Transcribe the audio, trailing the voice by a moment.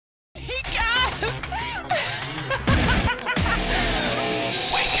I'm not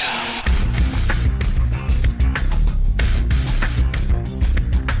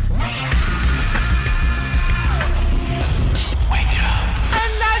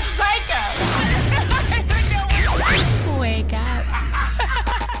psycho. Wake up.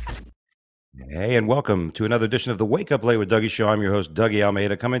 Hey, and welcome to another edition of the Wake Up Late with Dougie Show. I'm your host, Dougie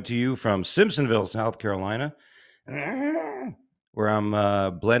Almeida, coming to you from Simpsonville, South Carolina, where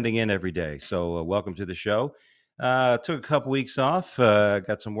I'm blending in every day. So welcome to the show. Took a couple weeks off,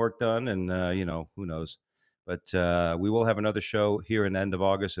 got some work done, and, who knows. But we will have another show here in the end of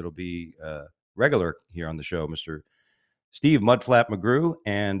August. It'll be regular here on the show, Mr. Steve Mudflap McGrew,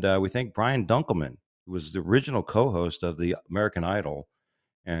 and we thank Brian Dunkelman, who was the original co-host of the American Idol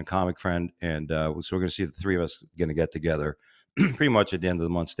and comic friend, and so we're going to see the three of us going to get together pretty much at the end of the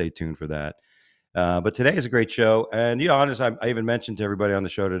month. Stay tuned for that. But today is a great show, and honest, I even mentioned to everybody on the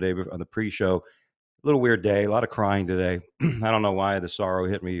show today, on the pre-show, a little weird day, a lot of crying today. I don't know why the sorrow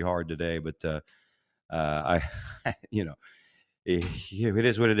hit me hard today, but I, it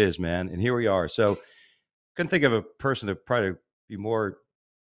is what it is, man. And here we are. So couldn't think of a person to probably be more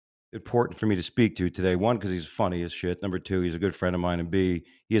important for me to speak to today. One, because he's funny as shit. Number two, he's a good friend of mine. And B,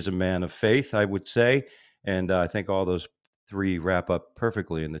 he is a man of faith, I would say. And I think all those three wrap up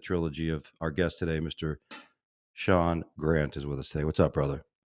perfectly in the trilogy of our guest today, Mr. Sean Grant, is with us today. What's up, brother?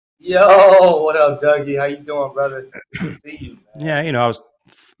 Yo, what up, Dougie? How you doing, brother? Good to see you, man. Yeah,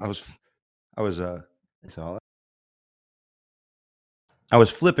 I was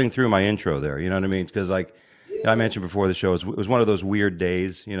flipping through my intro there. You know what I mean? Because I mentioned before the show, it was one of those weird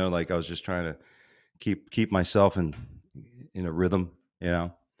days. Like I was just trying to keep myself in a rhythm.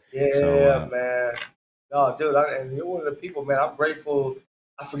 Yeah, man. No, dude, and you're one of the people, man. I'm grateful.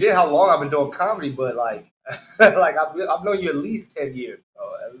 I forget how long I've been doing comedy, but like I've known you at least 10 years,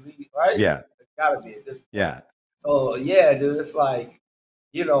 at least, right? Yeah, it's gotta be at this point. Yeah. So yeah, dude, it's like,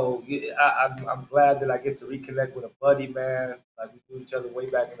 I'm glad that I get to reconnect with a buddy, man. Like we knew each other way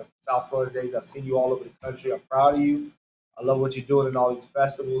back in the South Florida days. I've seen you all over the country. I'm proud of you. I love what you're doing in all these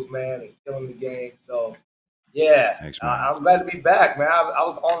festivals, man, and killing the game. So yeah, thanks, man. I'm glad to be back, man. I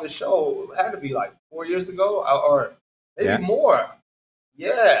was on the show. It had to be like 4 years ago, or maybe more.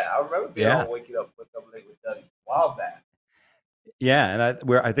 Yeah, I remember being on Waking Up Late with Dougie a while back. Yeah, and I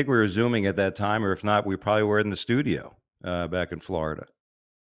think we were Zooming at that time, or if not, we probably were in the studio back in Florida.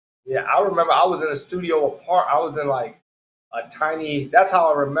 Yeah, I remember I was in a studio apart. I was in like a tiny. That's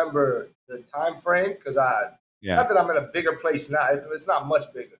how I remember the time frame, because not that I'm in a bigger place now. It's not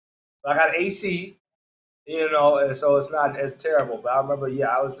much bigger. But I got AC, and so it's not as terrible. But I remember,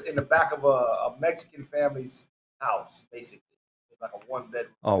 I was in the back of a Mexican family's house, basically. It's like a one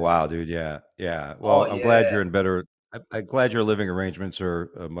bedroom. Oh wow, dude! Yeah. Well, I'm glad you're in better. I'm glad your living arrangements are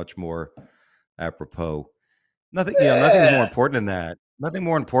much more apropos. Nothing more important than that. Nothing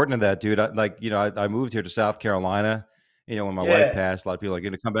more important than that, dude. I moved here to South Carolina. When my wife passed, a lot of people are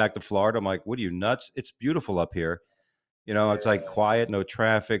going to come back to Florida. I'm like, what are you, nuts? It's beautiful up here. It's like quiet, no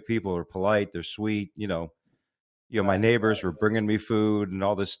traffic. People are polite. They're sweet. My neighbors were bringing me food and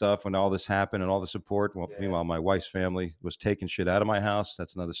all this stuff when all this happened and all the support. Well, meanwhile, my wife's family was taking shit out of my house.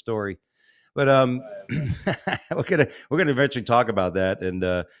 That's another story. But we're gonna eventually talk about that, and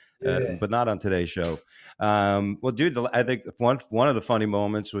but not on today's show. Well, dude, I think one of the funny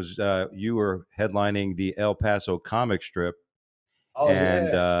moments was you were headlining the El Paso comic strip,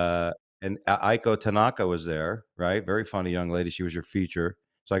 and Aiko Tanaka was there, right? Very funny young lady. She was your feature,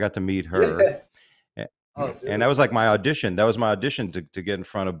 so I got to meet her. And that was like my audition. That was my audition to get in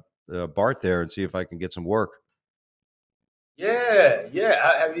front of Bart there and see if I can get some work. Yeah.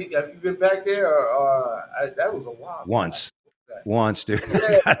 Have you been back there? Or that was a while. Once, dude.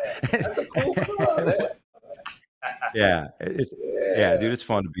 Yeah, that's a cool club. Yeah, dude, it's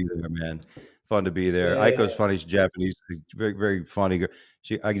fun to be there, man. Fun to be there. Aiko's funny. She's Japanese, very, very funny.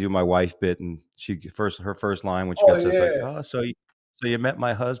 I can do my wife bit, and her first line when she got says like, "Oh, so you met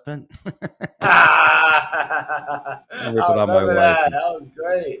my husband?" I remember that. That was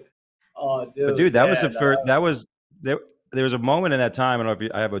great. Oh, dude. But dude, that was the first. That was there. There was a moment in that time. I don't know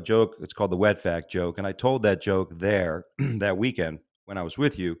if I have a joke. It's called the wet fact joke, and I told that joke there that weekend when I was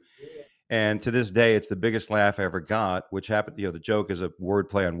with you. And to this day, it's the biggest laugh I ever got. Which happened. The joke is a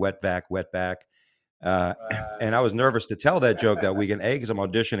wordplay on wet back. And I was nervous to tell that joke that weekend. A, because I'm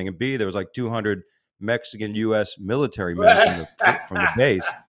auditioning, and B, there was like 200 Mexican U.S. military men from the base,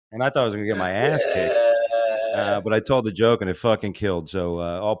 and I thought I was going to get my ass kicked. But I told the joke, and it fucking killed. So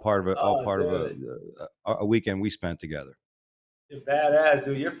all part of a weekend we spent together. You're badass,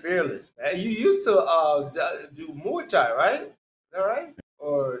 dude. You're fearless, man. You used to do Muay Thai, right? Is that right?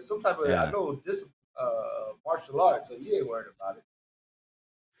 or some type of I know this martial arts, so you ain't worried about it.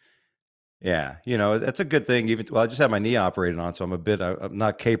 Yeah, that's a good thing. Even I just had my knee operated on, so I'm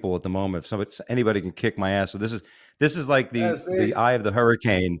not capable at the moment. If anybody can kick my ass, so this is like the eye of the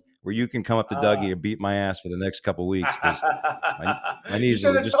hurricane, where you can come up to Dougie and beat my ass for the next couple of weeks because my knees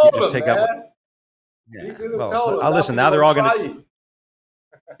will just take out. You should have told him. Listen, now they're all going to.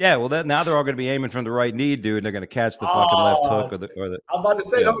 Yeah, well, now they're all going to be aiming from the right knee, dude. And they're going to catch the fucking left hook or the. I'm about to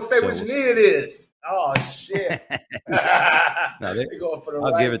say, don't say which knee it is. Oh shit! No,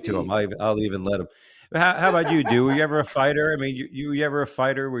 I'll give it to them. I'll even let them. How about you, dude? Were you ever a fighter? I mean, you ever a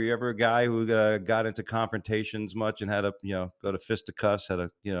fighter? Were you ever a guy who got into confrontations much and had to go to fisticuffs?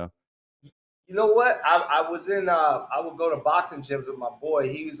 You know what? I was in. I would go to boxing gyms with my boy.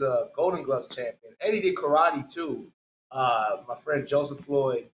 He was a Golden Gloves champion, and he did karate too. My friend Joseph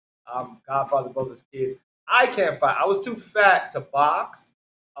Floyd, godfather of both his kids. I can't fight. I was too fat to box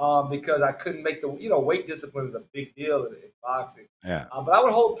because I couldn't make the weight discipline is a big deal in boxing. Yeah. But I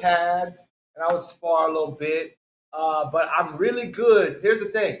would hold pads and I would spar a little bit. But I'm really good. Here's the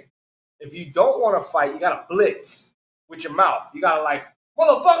thing: if you don't want to fight, you gotta blitz with your mouth. You gotta like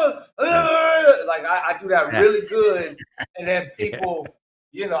motherfucker, like I do that really good, and then people.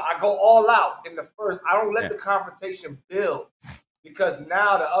 I go all out in the first. I don't let the confrontation build because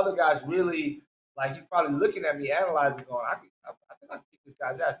now the other guy's really like he's probably looking at me, analyzing, going, I think I can kick this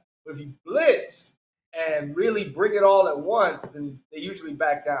guy's ass. But if you blitz and really bring it all at once, then they usually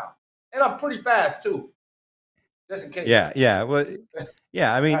back down. And I'm pretty fast too, just in case. Yeah. Well,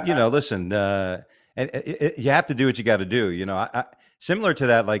 yeah. I mean, listen, and you have to do what you got to do. I similar to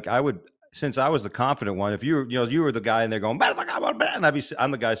that. Like since I was the confident one, if you were the guy and they're going, and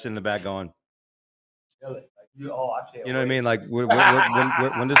I'm the guy sitting in the back going, I can't. You know what I mean? Like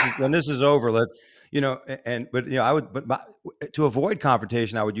when this is over, to avoid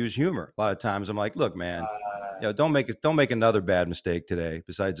confrontation, I would use humor. A lot of times, I'm like, look, man, don't make another bad mistake today.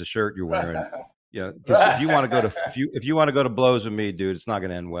 Besides the shirt you're wearing, because if you want to go to blows with me, dude, it's not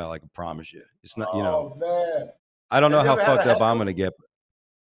going to end well. I can promise you. It's not. Man. I don't know how fucked up I'm going to get.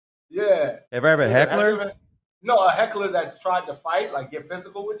 Yeah. Have I ever a heckler? No, a heckler that's tried to fight, like get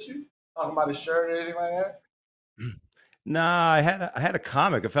physical with you, talking about his shirt or anything like that. Nah, I had a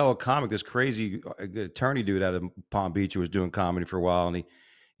fellow comic, this crazy attorney dude out of Palm Beach who was doing comedy for a while, and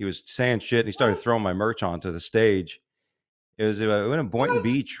he was saying shit, and he started throwing my merch onto the stage. It was we went in Boynton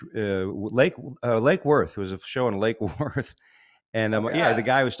Beach, Lake Worth. It was a show in Lake Worth. And the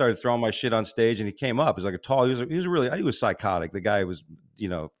guy who started throwing my shit on stage, and he came up. He was like he was psychotic. The guy was,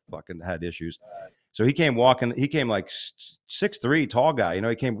 fucking had issues. So he came walking. He came like 6'3", tall guy.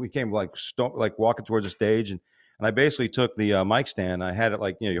 He came like walking towards the stage, and I basically took the mic stand. I had it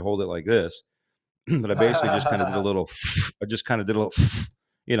like you hold it like this, but I basically just kind of did a little. I just kind of did a little,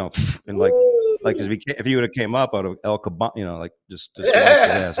 and like if he would have came up out of El Caban, like just his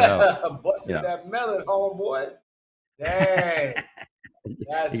ass out. Busted that melon, homeboy. Dang.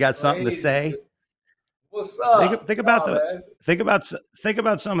 You got something to say? What's up? Think about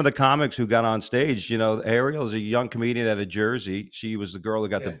some of the comics who got on stage. Ariel is a young comedian out of Jersey. She was the girl who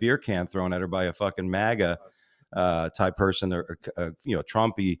got the beer can thrown at her by a fucking MAGA type person or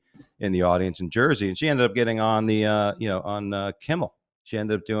Trumpy in the audience in Jersey, and she ended up getting on the on Kimmel. She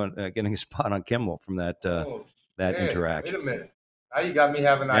ended up getting a spot on Kimmel from that interaction. Wait a minute. Now you got me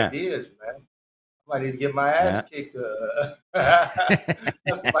having ideas, man. I might need to get my ass kicked.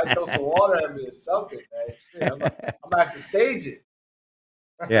 Somebody throw some water at me or something, man. Shit, I'm gonna have to stage it.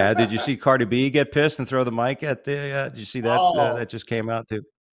 Yeah. Did you see Cardi B get pissed and throw the mic at the? Did you see that? That just came out too.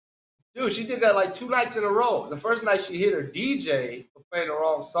 Dude, she did that like 2 nights in a row. The first night she hit her DJ for playing the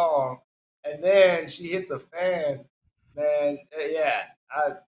wrong song, and then she hits a fan. Man, yeah.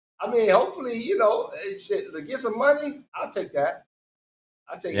 I mean, hopefully, shit, to get some money, I'll take that.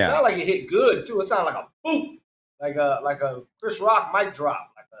 It sounded like it hit good too. It sounded like a boop, like a Chris Rock mic drop,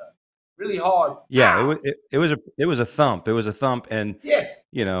 like a really hard. Yeah, it was a thump. It was a thump, and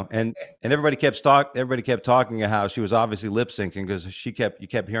and everybody kept talking about how she was obviously lip syncing because you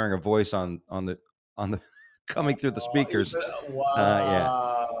kept hearing her voice on the coming through the speakers.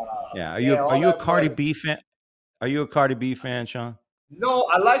 Wow. Yeah. Are you a Cardi B fan? Are you a Cardi B fan, Sean? No,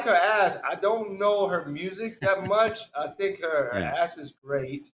 I like her ass. I don't know her music that much. I think her ass is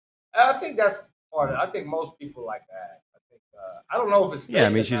great. I think that's part of it. I think most people like that. I think I don't know if it's fake. Yeah, I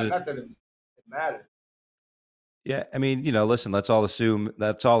mean, not that it matters. Yeah, I mean, listen, let's all assume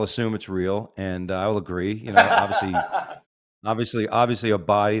it's real, and I will agree. Obviously, a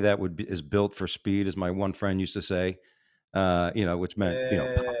body that is built for speed, as my one friend used to say. Which meant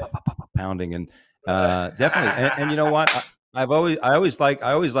pounding and definitely. And you know what? I always like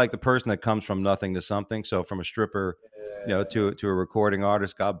the person that comes from nothing to something. So from a stripper, to a recording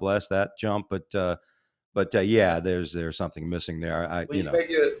artist, God bless that jump. But yeah, there's something missing there.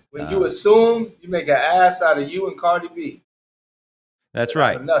 When you assume, you make an ass out of you and Cardi B. That's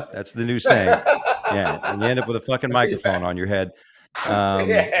right. Nothing. That's the new saying. Yeah, and you end up with a fucking microphone on your head.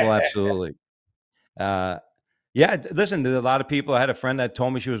 Well, absolutely. Yeah, listen, there's a lot of people. I had a friend that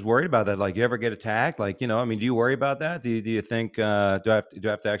told me she was worried about that. Like, you ever get attacked? Like, do you worry about that? Do you think do I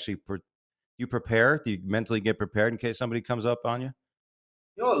have to actually you prepare? Do you mentally get prepared in case somebody comes up on you?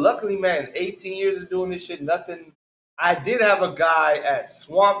 Luckily, man, 18 years of doing this shit, nothing. I did have a guy at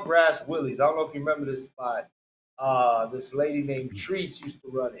Swamp Grass Willie's. I don't know if you remember this spot. This lady named Treese used to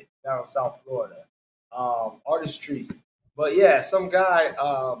run it down in South Florida. Artist Treese. But yeah, some guy,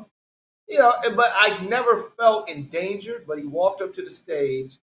 but I never felt endangered, but he walked up to the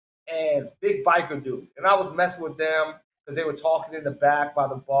stage and big biker dude. And I was messing with them because they were talking in the back by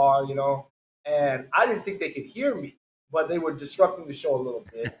the bar, and I didn't think they could hear me, but they were disrupting the show a little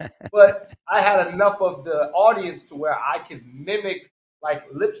bit. But I had enough of the audience to where I could mimic, like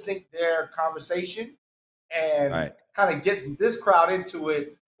lip sync their conversation and kind of get this crowd into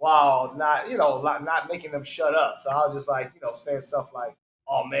it while not making them shut up. So I was just like, saying stuff like,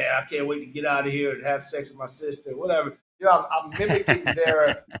 "Oh man, I can't wait to get out of here and have sex with my sister," whatever. I'm mimicking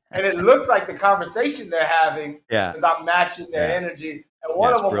their, and it looks like the conversation they're having because I'm matching their energy. And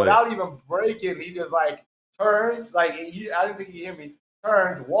one of them, without even breaking, he just like turns, like I didn't think he'd hear me.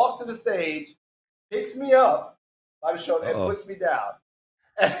 Turns, walks to the stage, picks me up by the shoulder, and puts me down.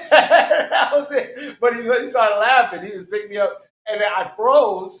 And that was it. But he started laughing. He just picked me up, and then I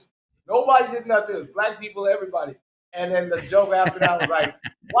froze. Nobody did nothing. It was black people, everybody. And then the joke after that was like,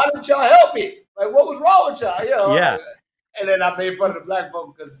 "Why didn't y'all help me? Like, what was wrong with y'all?" Yeah. And then I made fun of the black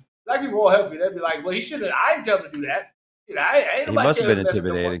folk because black people won't help you. They'd be like, "Well, he shouldn't. I didn't tell him to do that. He must have been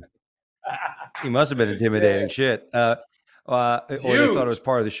intimidating. He must have been intimidating shit. Or they thought it was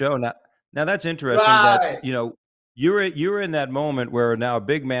part of the show. Now that's interesting. That you were in that moment where now a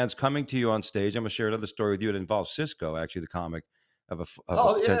big man's coming to you on stage. I'm gonna share another story with you. It involves Cisco, actually, the comic of a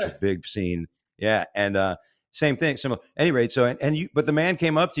potential big scene. Yeah, and same thing. Similar. Anyway, so but the man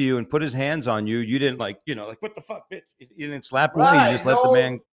came up to you and put his hands on you. You didn't like what the fuck, bitch? You didn't slap him. You just let the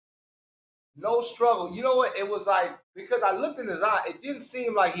man. No struggle. You know what? It was like, because I looked in his eye, it didn't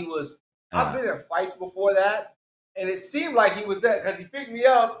seem like he was. I've been in fights before that, and it seemed like he was there because he picked me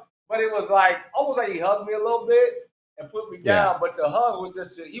up, but it was like almost like he hugged me a little bit and put me down. But the hug was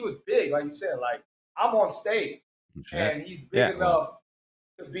just, he was big, like you said. Like, I'm on stage, and he's big enough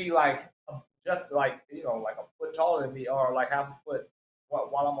to be like just like like a foot taller than me, or like half a foot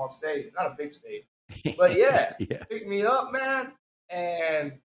while I'm on stage. Not a big stage, but picked me up, man,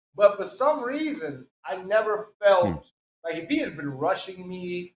 But for some reason, I never felt like if he had been rushing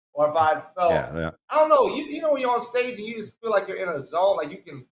me, or if I felt, I don't know, you know when you're on stage and you just feel like you're in a zone, like you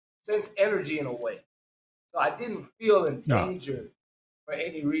can sense energy in a way. So I didn't feel endangered for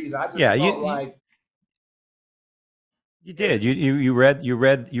any reason. I just felt like you did. You read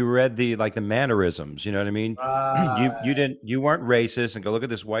the like the mannerisms. You know what I mean? You weren't racist and go look at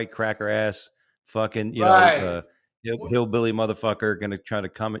this white cracker ass fucking hillbilly motherfucker gonna try to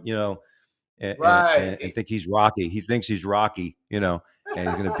come and think he's Rocky. He thinks he's Rocky, and he's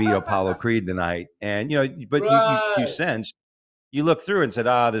gonna beat Apollo Creed tonight. And but you sensed, you looked through and said,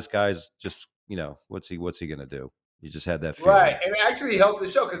 this guy's just what's he gonna do? You just had that feeling. Right, and it actually helped the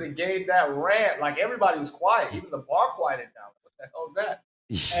show because it gave that rant. Like, everybody was quiet, even the bar quieted down. What the hell is that?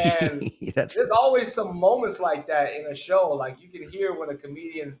 And there's always some moments like that in a show. Like, you can hear when a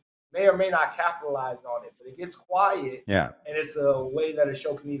comedian may or may not capitalize on it, but it gets quiet. Yeah. And it's a way that a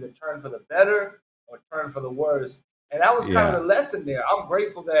show can either turn for the better or turn for the worse. And that was kind of the lesson there. I'm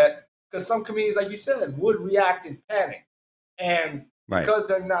grateful that, because some comedians, like you said, would react in panic. And because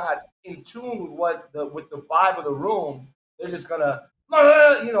they're not in tune with the vibe of the room, they're just gonna,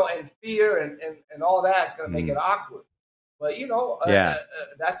 and fear and all that's gonna make it awkward. But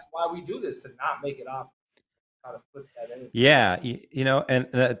that's why we do this, to not make it awkward. How to flip that energy. Yeah,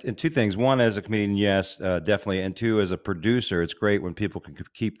 and two things. One, as a comedian, yes, definitely, and two, as a producer, it's great when people can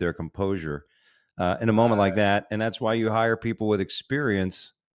keep their composure in a moment like that, and that's why you hire people with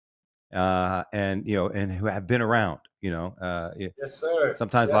experience, and who have been around. Yes, sir.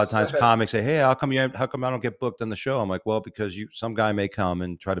 Sometimes, a lot of times, comics say, "Hey, how come I don't get booked on the show?" I'm like, "Well, because some guy may come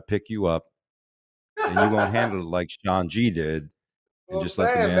and try to pick you up, and you won't handle it like Sean G did, and just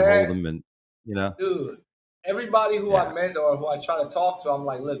let the man hold him, and dude." Everybody who I met or who I try to talk to, I'm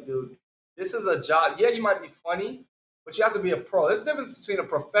like, "Look, dude, this is a job. Yeah, you might be funny, but you have to be a pro. There's a difference between a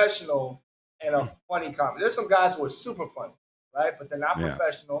professional and a funny comic. There's some guys who are super funny, right? But they're not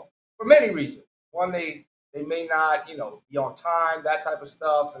professional for many reasons. One, they may not, be on time, that type of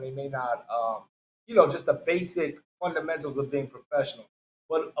stuff, and they may not, just the basic fundamentals of being professional.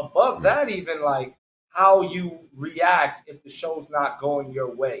 But above that, even like how you react if the show's not going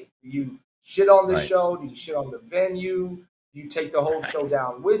your way. Do you shit on the show? Do you shit on the venue? Do you take the whole show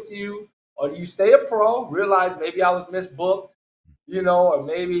down with you? Or do you stay a pro, realize maybe I was misbooked, or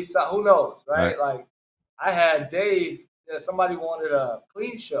maybe who knows, right? Like I had Dave, somebody wanted a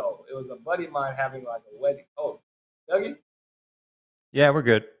clean show. It was a buddy of mine having like a wedding. Oh, Dougie? Yeah, we're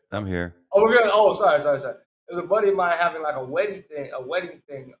good. I'm here. Oh, we're good. Oh, sorry. It was a buddy of mine having like a wedding thing,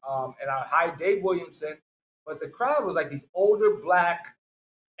 and I hired Dave Williamson, but the crowd was like these older black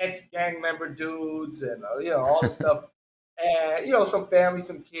ex-gang member dudes and all this stuff. And some family,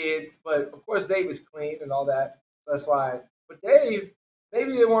 some kids, but of course Dave is clean and all that. That's why. But Dave,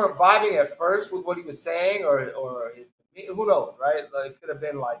 maybe they weren't vibing at first with what he was saying, or his, who knows, right? Like, it could have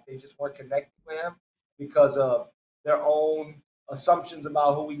been like they just weren't connecting with him because of their own assumptions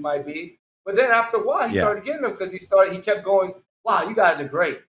about who we might be. But then after a while, he started getting them because he kept going, "Wow, you guys are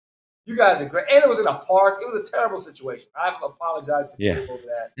great. You guys are great." And it was in a park. It was a terrible situation. I've apologized to people over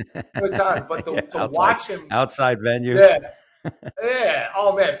that many times. But to watch him outside venue. Yeah.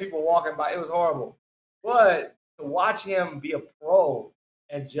 Oh man, people walking by. It was horrible. But to watch him be a pro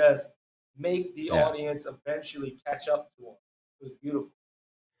and just make the audience eventually catch up to him, it was beautiful.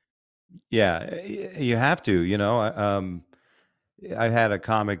 Yeah, you have to. I had a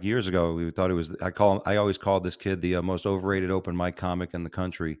comic years ago. We thought he was. I always called this kid the most overrated open mic comic in the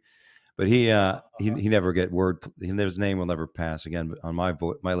country. But he never get word. His name will never pass again on my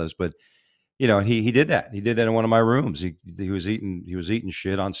list. But he did that. He did that in one of my rooms. He was eating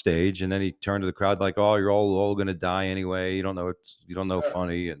shit on stage, and then he turned to the crowd like, "Oh, you're all gonna die anyway. You don't know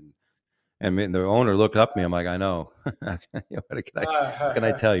funny." And the owner looked up at me. I'm like, "I know. What can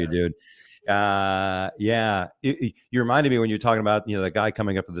I tell you, dude?" You reminded me when you're talking about the guy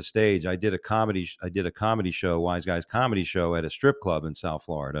coming up to the stage. I did a comedy show, Wise Guys comedy show, at a strip club in South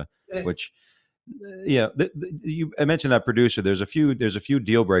Florida, which I mentioned that producer. There's a few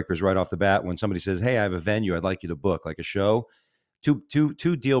deal breakers right off the bat when somebody says, "Hey, I have a venue I'd like you to book, like a show." Two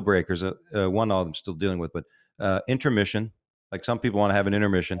deal breakers. One of them still dealing with, but intermission. Like some people want to have an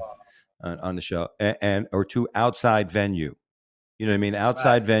intermission on the show, or two, outside venue. You know what I mean?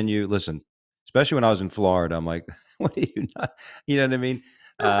 Outside venue. Listen, especially when I was in Florida, I'm like, what are you not? You know what I mean?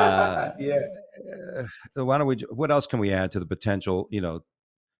 Why don't we? What else can we add to the potential?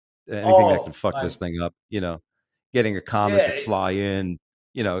 Anything that can fuck this thing up. Getting a comic to fly in.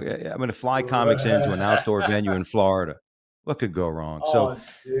 I'm going to fly comics into an outdoor venue in Florida. What could go wrong? But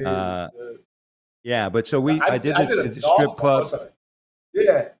so I did the strip club. So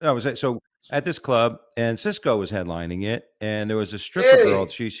at this club, and Cisco was headlining it, and there was a stripper girl.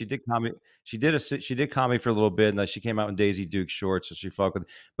 She did comedy. She did comedy for a little bit, and then she came out in Daisy Duke shorts, so she fucked with.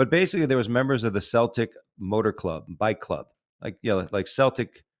 But basically, there was members of the Celtic Motor Club, bike club, like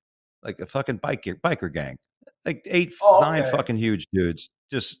Celtic, like a fucking biker gang, like 9 fucking huge dudes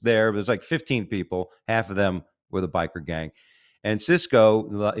just there. There's like 15 people. Half of them were the biker gang. And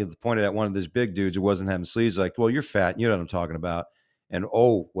Cisco pointed at one of these big dudes who wasn't having sleeves, like, "Well, you're fat. You know what I'm talking about." And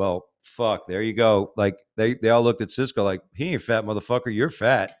well, fuck, there you go. Like they all looked at Cisco like, "He ain't fat, motherfucker. You're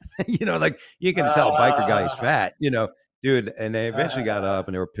fat." Like you can tell a biker guy is fat, dude. And they eventually got up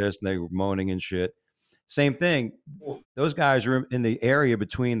and they were pissed and they were moaning and shit. Same thing. Those guys are in the area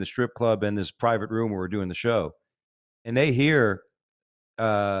between the strip club and this private room where we're doing the show, and they hear,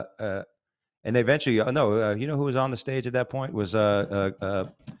 and they eventually, you know who was on the stage at that point was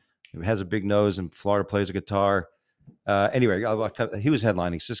who has a big nose and Florida plays a guitar. Anyway, he was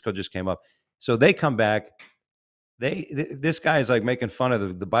headlining. Cisco just came up, so they come back. This guy's like making fun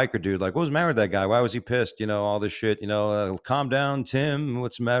of the biker dude. Like, what was the matter with that guy? Why was he pissed? All this shit. Calm down, Tim.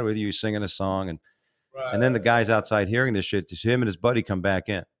 What's the matter with you? He's singing a song, and then the guy's outside hearing this shit. Just him and his buddy come back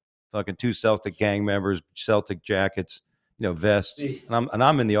in, fucking 2 Celtic gang members, Celtic jackets, vests, and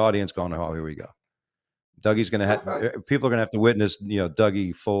I'm in the audience going, "Oh, here we go." Dougie's gonna have people are gonna have to witness,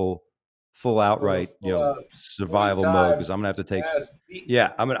 Dougie full outright, survival mode, because I'm gonna have to take,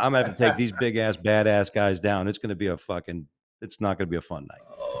 I'm gonna have to take these big ass badass guys down. It's gonna be it's not gonna be a fun night.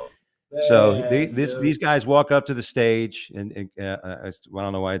 So these guys walk up to the stage, and I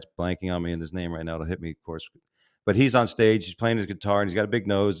don't know why it's blanking on me in his name right now. It'll hit me, of course. But he's on stage. He's playing his guitar, and he's got a big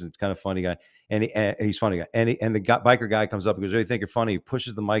nose. And it's kind of funny guy, and he's funny guy. And the biker guy comes up and goes, "Oh, you think you're funny?" He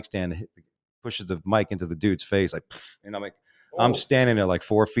pushes the mic stand, pushes the mic into the dude's face, like, and I'm like, I'm standing there like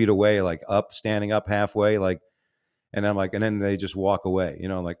 4 feet away, like standing up halfway, like, and I'm like, and then they just walk away.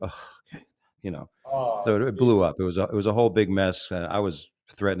 I'm like, oh, okay. So it blew up. It was a whole big mess. I was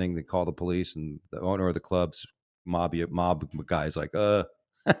threatening to call the police, and the owner of the club's mob guys like,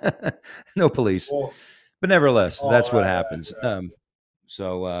 no police. But nevertheless, that's what happens. Right.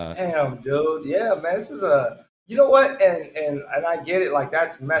 Damn, dude. Yeah, man. This is you know what? And I get it. Like,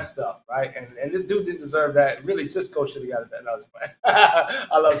 that's messed up, right? And this dude didn't deserve that. Really, Cisco should have got his. No,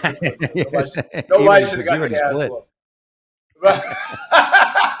 I love Cisco. Nobody should have got the ass whooped. Right?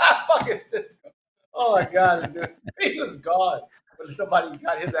 Fucking Cisco. Oh my God, he was gone. But somebody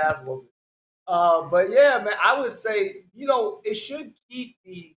got his ass whooped. But yeah, man, I would say, it should keep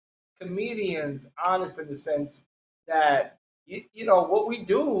the comedians honest in the sense that, what we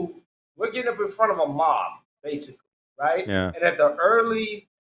do, we're getting up in front of a mob, basically, right? Yeah. And at the early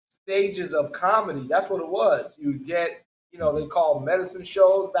stages of comedy, that's what it was. You get, they call medicine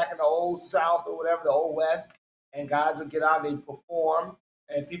shows back in the old South or whatever, the old West, and guys would get out and they perform,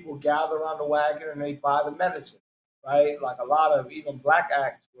 and people gather around the wagon and they buy the medicine, right? Like a lot of even black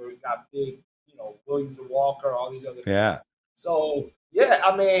acts where got big, Williams and Walker, all these other people. So yeah,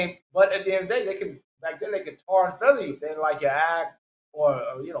 I mean, but at the end of the day, back then they could tar and feather you if they didn't like your act or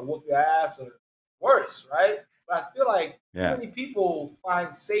whoop your ass or worse, right? But I feel like too many people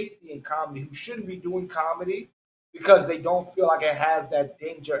find safety in comedy who shouldn't be doing comedy because they don't feel like it has that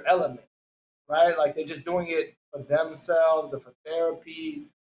danger element, right? Like they're just doing it for themselves or for therapy,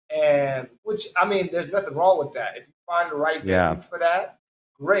 and which, I mean, there's nothing wrong with that. If you find the right venues for that,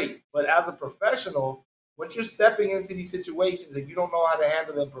 great. But as a professional, once you're stepping into these situations and you don't know how to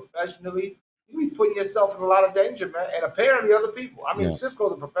handle them professionally, you be putting yourself in a lot of danger, man. And apparently other people. I mean,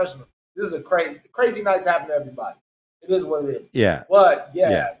 Cisco's a professional. This is a crazy nights happen to everybody. It is what it is. Yeah. But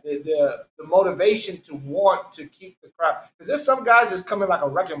the motivation to want to keep the crowd, because there's some guys that's coming like a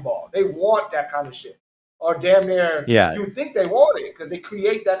wrecking ball. They want that kind of shit, or damn near. You think they want it because they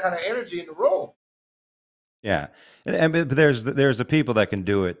create that kind of energy in the room. Yeah, but there's the people that can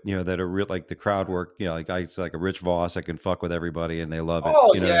do it, that are real, like the crowd work, like guys like a Rich Voss that can fuck with everybody and they love it.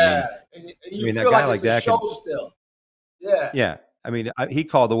 Oh, yeah. And you feel like it's a show still. Yeah. Yeah. I mean, he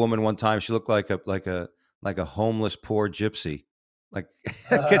called the woman one time. She looked like a homeless poor gypsy, like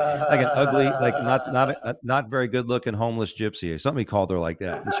like an ugly, like not very good looking homeless gypsy or something. He called her like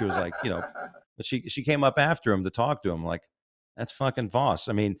that, and she was like, but she came up after him to talk to him, like, that's fucking Voss.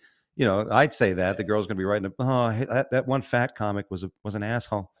 I mean, I'd say that the girl's gonna be writing, that one fat comic was an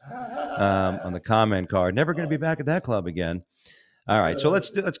asshole on the comment card. Never gonna be back at that club again. All right, so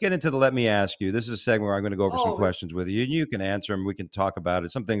let's get into the Let Me Ask You. This is a segment where I'm going to go over some questions with you, and you can answer them. We can talk about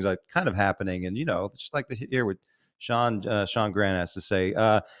it. Some things are kind of happening, and just like to hear what Sean Grant has to say.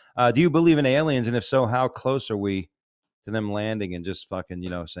 Do you believe in aliens, and if so, how close are we to them landing and just fucking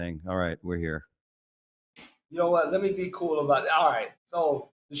saying, all right, we're here? You know what? Let me be cool about it. All right,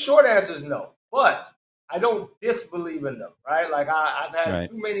 so the short answer is no, but I don't disbelieve in them, right? Like I've had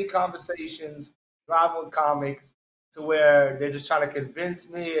too many conversations driving with comics to where they're just trying to convince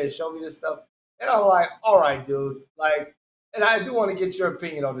me and show me this stuff. And I'm like, all right, dude. Like, and I do want to get your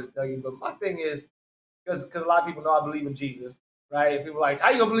opinion on this, Dougie, but my thing is, because a lot of people know I believe in Jesus, right? And people are like,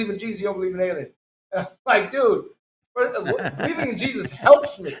 how you going to believe in Jesus? You don't believe in aliens. And I'm like, dude, believing in Jesus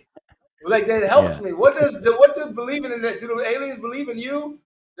helps me. Like, that helps me. What does believing in that? Do the aliens believe in you?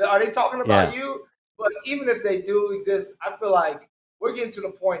 Are they talking about you? But even if they do exist, I feel like we're getting to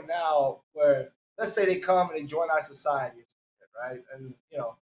the point now where, let's say they come and they join our society, right? And,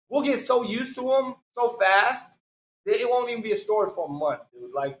 we'll get so used to them so fast that it won't even be a story for a month,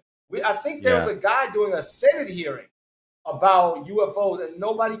 dude. Like, I think there was a guy doing a Senate hearing about UFOs and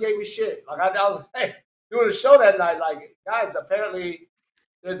nobody gave a shit. Like, I was doing a show that night, like, guys, apparently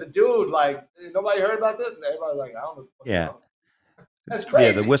there's a dude, like, nobody heard about this? And everybody's like, I don't know. Yeah. That's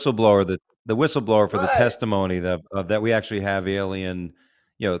crazy. Yeah, the whistleblower for the testimony that we actually have alien,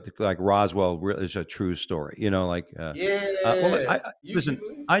 like Roswell is a true story. Listen,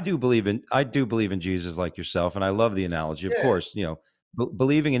 I do believe in Jesus like yourself, and I love the analogy. Of course,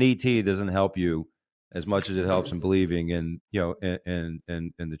 believing in ET doesn't help you as much as it helps in believing in in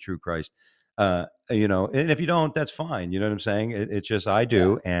the true Christ. And if you don't, that's fine. You know what I'm saying? It's just I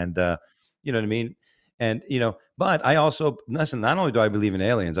do, and you know what I mean. And but I also listen. Not only do I believe in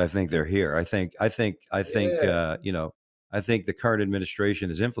aliens, I think they're here. I think I think the current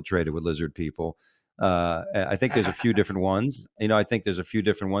administration is infiltrated with lizard people. I think there's a few different ones. I think there's a few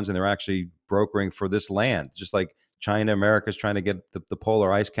different ones, and they're actually brokering for this land, just like China. America's trying to get the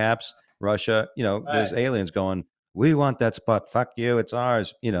polar ice caps. Russia, there's aliens going, we want that spot. Fuck you, it's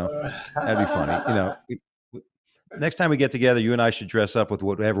ours. That'd be funny. Next time we get together, you and I should dress up with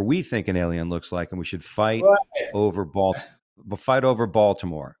whatever we think an alien looks like, and we should fight over fight over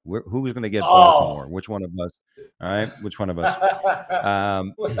Baltimore. Who's going to get Baltimore? Which one of us? All right, which one of us?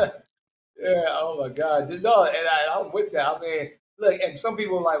 Yeah. Oh my God. No, and I'm with that. I mean, look, and some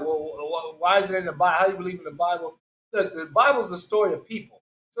people are like, well, why is it in the Bible? How do you believe in the Bible? Look, the Bible's a story of people,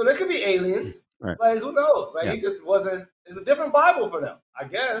 so there could be aliens. Right. Like, who knows? Like, he just wasn't. It's a different Bible for them, I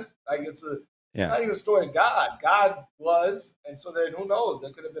guess. Like, it's not even a story of God. God was, and so then who knows?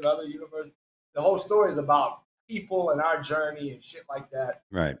 There could have been other universes. The whole story is about people and our journey and shit like that.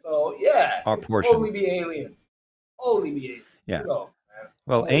 Right. So yeah, our portion. Totally be aliens. Totally be aliens. Yeah. You know, man.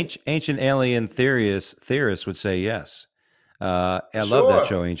 Well, ancient alien theorists would say yes. I Sure. love that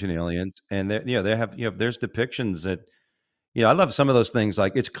show, Ancient Aliens, and they have there's depictions that I love some of those things,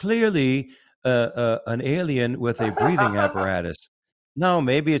 like it's clearly an alien with a breathing apparatus. No,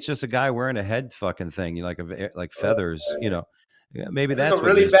 maybe it's just a guy wearing a head fucking thing, like feathers. Maybe that's a really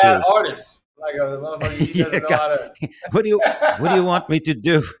what it is bad too. Artist. Like a motherfucker, he doesn't know how to. What do you want me to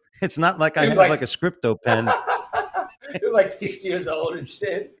do? It's not like I have like a scripto pen. He was like 6 years old and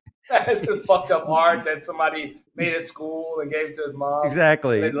shit. It's just fucked up art that somebody made at school and gave to his mom.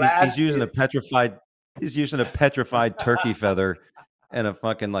 Exactly. He's using a petrified. He's using a petrified turkey feather and a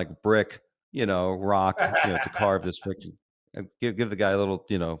fucking like brick, rock, to carve this fiction. Give the guy a little,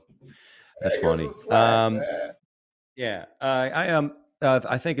 that's funny. Yeah.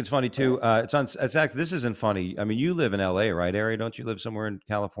 I think it's funny too. It's actually, this isn't funny. I mean, you live in LA, right, Ari? Don't you live somewhere in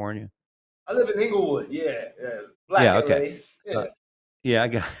California? I live in Inglewood. Yeah. Black okay. LA. Yeah.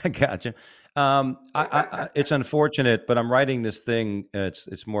 I gotcha. It's unfortunate, but I'm writing this thing.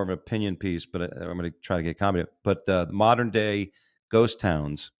 It's more of an opinion piece, but I'm going to try to get comedy. But the modern day ghost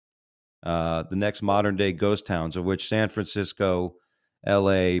towns, the next modern day ghost towns, of which San Francisco,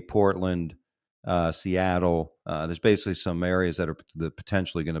 L.A., Portland, Seattle. There's basically some areas that are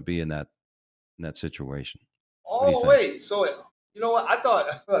potentially going to be in that situation. Oh wait, so you know what? I thought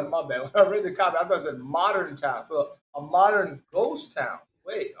my bad. When I read the comment, I thought it said modern town. So a modern ghost town.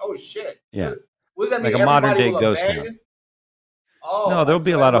 Wait, oh shit. Yeah. What does that mean? Like a modern day ghost town. Oh, no, there'll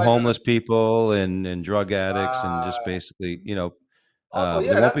be a lot of homeless people and drug addicts and just basically, there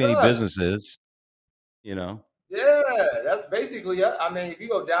won't be any businesses, Yeah, that's basically it. I mean, if you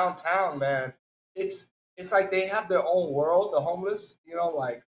go downtown, man, it's like they have their own world, the homeless,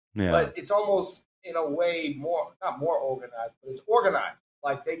 but it's almost in a way not more organized, but it's organized.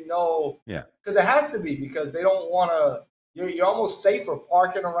 Like they know, because it has to be, because they don't want to. You're almost safer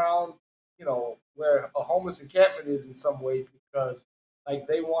parking around, where a homeless encampment is in some ways, because like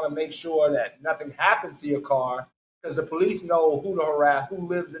they want to make sure that nothing happens to your car, because the police know who to harass, who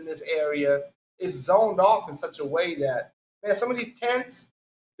lives in this area. It's zoned off in such a way that, man, some of these tents,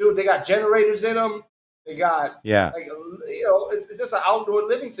 dude, they got generators in them. They got, it's just an outdoor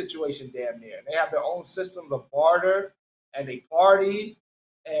living situation damn near. They have their own systems of barter, and they party.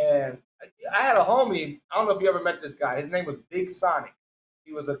 And I had a homie, I don't know if you ever met this guy. His name was Big Sonic.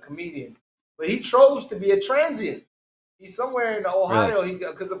 He was a comedian, but he chose to be a transient. He's somewhere in Ohio. Really?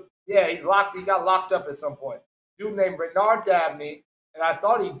 He's locked. He got locked up at some point. Dude named Renard Dabney, and I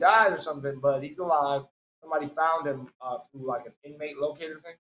thought he died or something, but he's alive. Somebody found him through like an inmate locator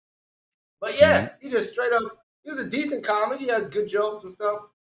thing. But he just straight up. He was a decent comic. He had good jokes and stuff,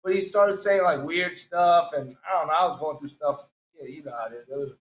 but he started saying like weird stuff, and I don't know. I was going through stuff. Yeah, you know how it is. There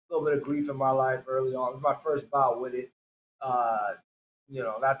was a little bit of grief in my life early on. It was my first bout with it.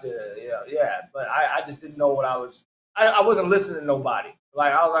 Not to, but I just didn't know what I was. I wasn't listening to nobody.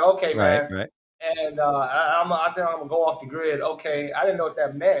 Like I was like, okay, man. Right. And I think I'm gonna go off the grid. Okay, I didn't know what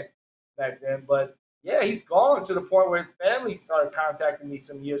that meant back then, but yeah, he's gone to the point where his family started contacting me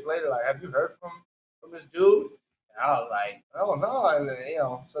some years later. Like, have you heard from this dude? And I was like, oh no,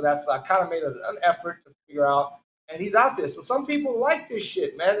 and so that's I kind of made an effort to figure out. And he's out there. So some people like this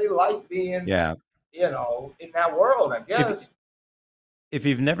shit, man. They like being, in that world, I guess. If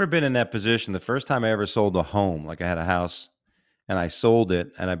you've never been in that position, the first time I ever sold a home, like I had a house and I sold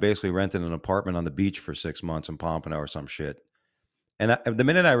it, and I basically rented an apartment on the beach for 6 months in Pompano or some shit. And the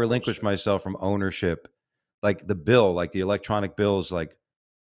minute I relinquished myself from ownership, like the bill, like the electronic bills, like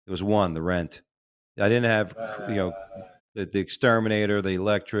it was the rent. I didn't have, the exterminator, the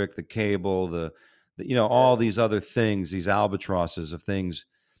electric, the cable, all these other things, these albatrosses of things,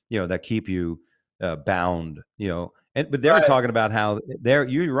 that keep you bound, but they were talking about how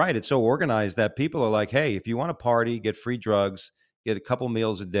you're right. It's so organized that people are like, hey, if you want to party, get free drugs, get a couple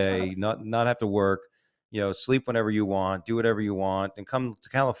meals a day, not have to work, sleep whenever you want, do whatever you want, and come to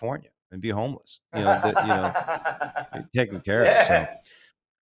California and be homeless. You're taken care of. So,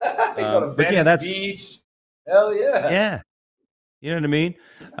 go to Venice Beach. Hell yeah. Yeah. You know what I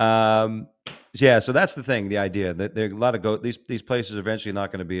mean? Yeah, so that's the thing. The idea that there are a lot of these places are eventually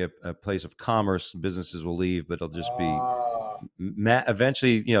not going to be a place of commerce. Businesses will leave, but it'll just be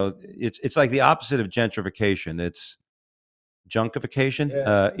eventually. It's like the opposite of gentrification. It's junkification.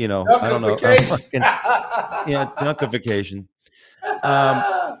 Yeah. I don't know. Junkification. Junkification.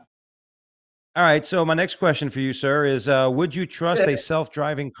 All right. So my next question for you, sir, is: would you trust a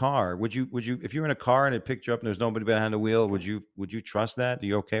self-driving car? Would you, if you were in a car and it picked you up and there's nobody behind the wheel, would you trust that? Are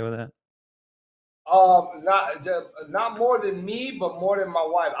you okay with that? Not more than me, but more than my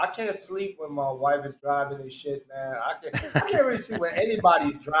wife. I can't sleep when my wife is driving and shit, man. I can't really see when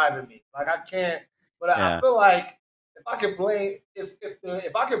anybody's driving me. Like I can't. But I feel like if I could blame if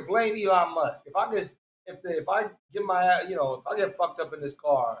I could blame Elon Musk, if I get my if I get fucked up in this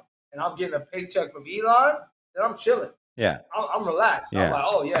car and I'm getting a paycheck from Elon, then I'm chilling. Yeah, I'm relaxed. Yeah. I'm like,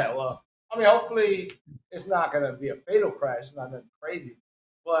 oh yeah, well, I mean, hopefully it's not gonna be a fatal crash. It's not nothing crazy,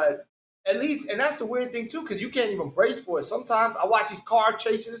 but at least, and that's the weird thing too, because you can't even brace for it. Sometimes I watch these car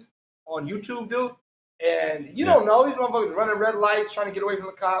chases on YouTube, dude, and you don't know these motherfuckers running red lights, trying to get away from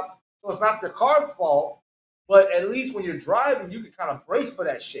the cops. So it's not the car's fault, but at least when you're driving, you can kind of brace for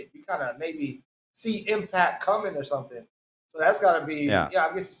that shit. You kind of maybe see impact coming or something. So that's got to be, I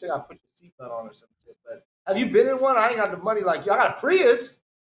guess you still got to put your seatbelt on or something. But have you been in one? I ain't got the money like you. I got a Prius.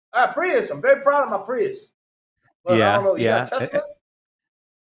 I'm very proud of my Prius. But I don't know. You got a Tesla?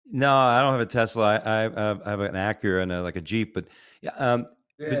 No, I don't have a Tesla. I have an Acura and like a Jeep, but but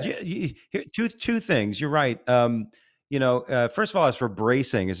two things. You're right. First of all, as for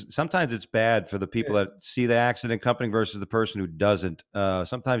bracing, sometimes it's bad for the people that see the accident coming versus the person who doesn't.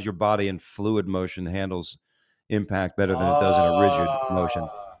 Sometimes your body in fluid motion handles impact better than it does in a rigid motion.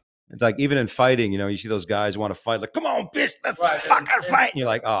 It's like even in fighting, you see those guys who want to fight, like, come on, bitch, let's fucking fight. And you're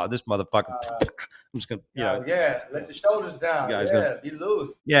like, oh, this motherfucker. I'm just gonna, let your shoulders down. You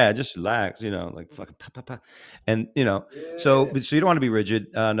lose. Yeah, just relax, like fucking and so you don't want to be rigid,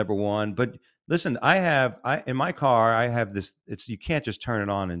 number one. But listen, in my car, I have this. You can't just turn it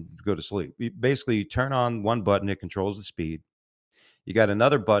on and go to sleep. You turn on one button, it controls the speed. You got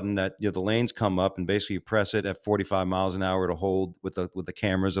another button that the lanes come up, and basically you press it at 45 miles an hour to hold with the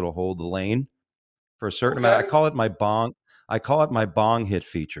cameras. It'll hold the lane for a certain amount. I call it my bong hit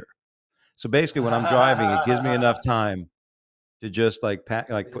feature. So basically, when I'm driving, it gives me enough time to just set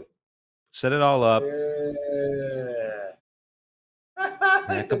it all up.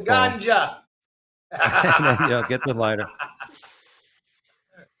 Pack the ganja. And then, get the lighter.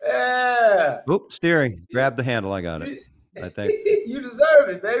 Oop, steering. Grab the handle. I got it. I think you deserve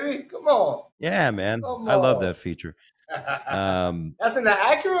it, baby. Come on. Yeah, man. I love that feature. That's in the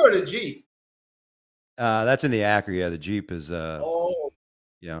Acura or the Jeep? That's in the Acura. Yeah, the Jeep is.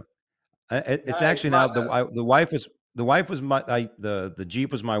 It's actually now the wife was my the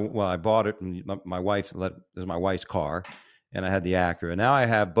Jeep was I bought it and my wife this is my wife's car, and I had the Acura. Now I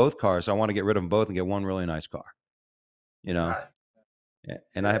have both cars, so I want to get rid of them both and get one really nice car. And I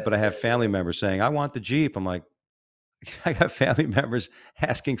have family members saying I want the Jeep. I'm like, I got family members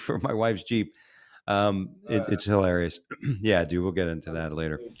asking for my wife's Jeep. It's hilarious. Yeah, dude, we'll get into that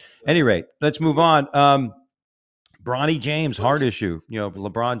later. Any rate, let's move on. Bronny James, heart issue.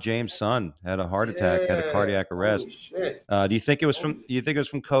 LeBron James' son had a heart attack, had a cardiac arrest. Do you think it was from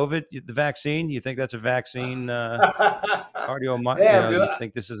COVID, the vaccine? Do you think that's a vaccine cardiomyopathy? You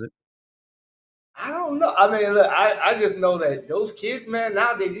think this is it? I don't know. I mean, look, I just know that those kids, man,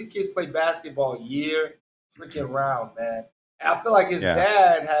 nowadays these kids play basketball year freaking round, man. And I feel like his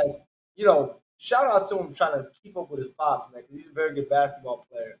dad had, shout out to him trying to keep up with his pops, man, because he's a very good basketball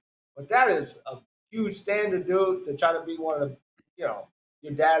player. But that is a huge standard, dude, to try to be one of the, your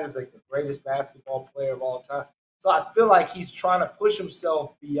dad is like the greatest basketball player of all time. So I feel like he's trying to push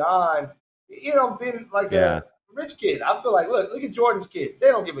himself beyond, being like a rich kid. I feel like, look at Jordan's kids. They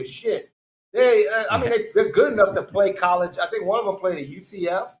don't give a shit. They're good enough to play college. I think one of them played at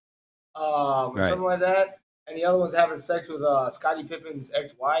UCF, or something like that. And the other one's having sex with Scottie Pippen's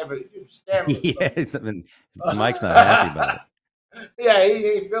ex-wife. Mike's not happy about it. Yeah, he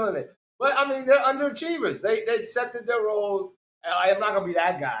ain't feeling it. But, they're underachievers. They accepted their role. I'm not going to be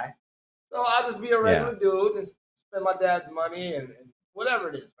that guy. So I'll just be a regular dude and spend my dad's money and whatever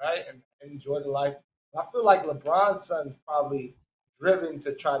it is, right? And enjoy the life. I feel like LeBron's son's probably driven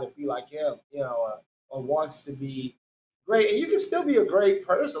to try to be like him, or wants to be great. And you can still be a great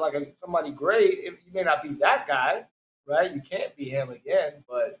person, like somebody great. You may not be that guy, right? You can't be him again,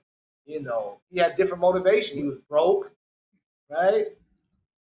 but, he had different motivation. He was broke, right?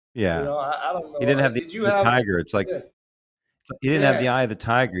 Yeah. I don't know. He didn't have the tiger. It's like he didn't have the eye of the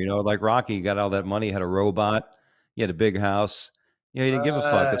tiger, like Rocky. He got all that money, had a robot, he had a big house, Yeah, he didn't give a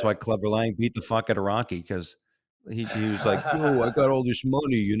fuck. That's why Clubber Lang beat the fuck out of Rocky, because he was like, "Yo, I got all this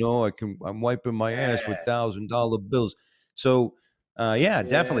money, I'm wiping my ass with $1,000 bills." So, yeah,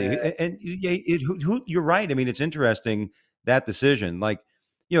 definitely. And you're right. I mean, it's interesting, that decision. Like,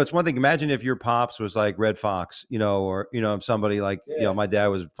 it's one thing. Imagine if your pops was like Red Fox, or somebody like, my dad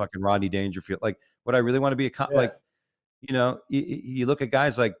was fucking Rodney Dangerfield. Like, would I really want to be a cop? Like, you look at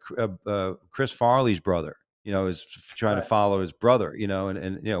guys like Chris Farley's brother, is trying to follow his brother,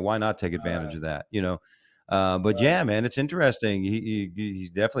 and why not take advantage of that, but yeah, man, it's interesting.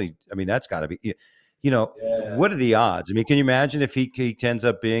 He's definitely, I mean, that's gotta be, what are the odds? I mean, can you imagine if he ends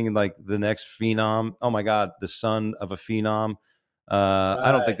up being like the next phenom? Oh my God, the son of a phenom.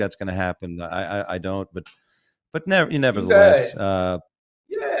 I don't think that's going to happen. I don't, but nevertheless,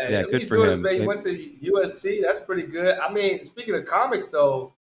 yeah, good he's for doing him. He went to USC. That's pretty good. I mean, speaking of comics,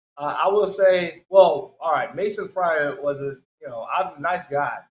 though, I will say, well, all right, Mason Pryor was I'm a nice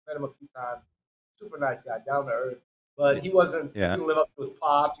guy. Met him a few times. Super nice guy, down to earth. But he wasn't. He didn't live up to his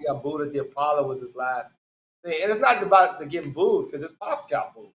pops. He got booed at the Apollo. Was his last thing, and it's not about the getting booed because his pops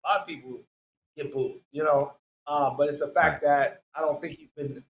got booed. A lot of people get booed, but it's the fact that I don't think he's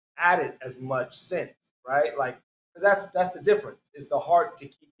been at it as much since, right? Like, because that's the difference. It's the heart to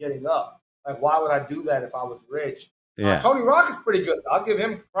keep getting up. Like, why would I do that if I was rich? Tony Rock is pretty good. I'll give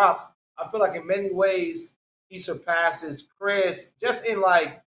him props. I feel like in many ways he surpasses Chris just in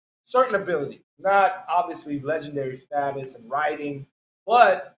like certain ability, not obviously legendary status and writing,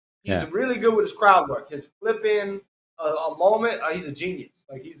 but he's really good with his crowd work. His flipping a moment, he's a genius.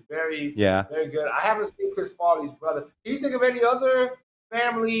 Like, he's very good. I haven't seen Chris Farley's brother. Can you think of any other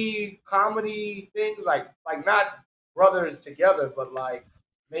family comedy things, like not brothers together, but like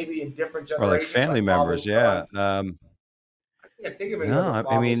maybe in different generations, or like family members? I think of any other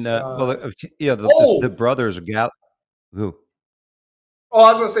I mean, the brothers who? Oh,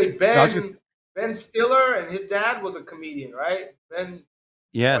 I was gonna say Ben Stiller and his dad was a comedian, right?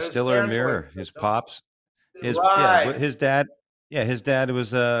 Stiller and Mirror, his pops, his dad. Yeah, his dad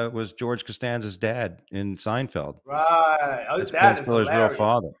was George Costanza's dad in Seinfeld. Right. Oh, his dad Ben is Stiller's hilarious. real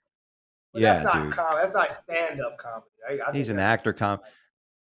father. But that's not dude. That's not stand-up comedy. He's an actor.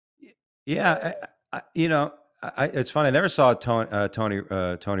 Yeah, it's funny. I never saw Tony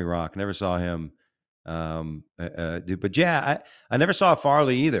Rock. I never saw him. But yeah, I never saw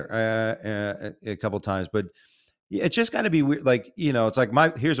Farley either. A couple times, but it's just got to be weird. Like, it's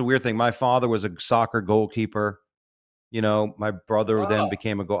like here's a weird thing. My father was a soccer goalkeeper. My brother then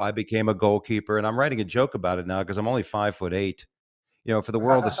I became a goalkeeper, and I'm writing a joke about it now because I'm only 5'8". For the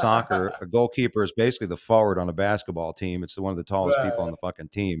world of soccer, a goalkeeper is basically the forward on a basketball team. It's one of the tallest people on the fucking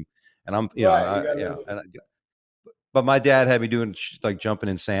team. And I'm, but my dad had me doing like jumping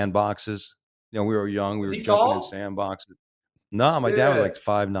in sandboxes. We were young. We were jumping in sandboxes. No, my dad was like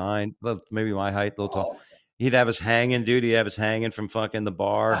 5'9", maybe my height, a little tall. He'd have us hanging, dude. He'd have us hanging from fucking the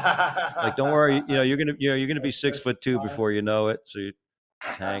bar. Like, don't worry, you're gonna be 6'2" before you know it. So you're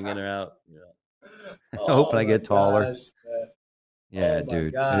just hanging out. Hoping I get taller. Gosh, yeah,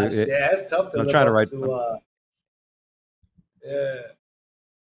 dude. It's tough to. I'm trying to write.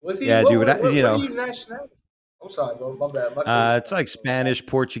 Was he? Yeah, dude. What are you nationality? I'm sorry, bro. My bad. It's like Spanish,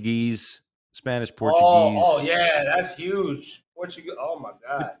 Portuguese. Oh, yeah, that's huge. Portuguese. Oh my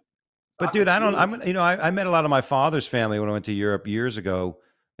God. But dude, I met a lot of my father's family when I went to Europe years ago,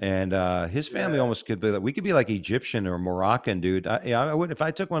 and his family almost could be like, we could be like Egyptian or Moroccan, dude. I would, if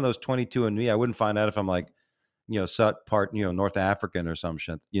I took one of those 22andMe, I wouldn't find out if I'm like, part, North African or some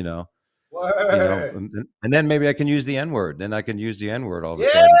shit, Word. And then maybe I can use the N-word. Then I can use the N-word all of a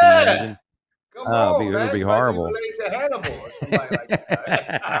sudden. Can you imagine? Come on, man. It would be horrible. Related to Hannibal or somebody like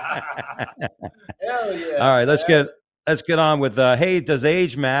that. Hell yeah. All right, let's get on with. Hey, does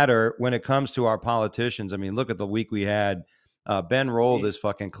age matter when it comes to our politicians? I mean, look at the week we had. Ben rolled this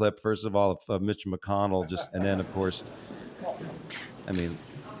fucking clip first of all of Mitch McConnell, and then of course, I mean,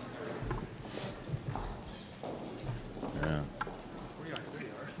 yeah.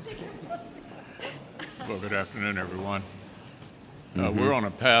 Well, good afternoon, everyone. We're on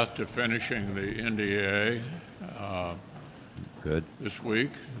a path to finishing the NDA. Good. This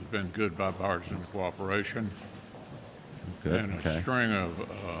week has been good bipartisan cooperation. Good. And a string of.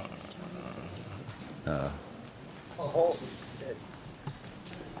 Oh shit!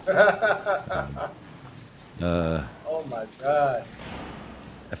 Oh my God!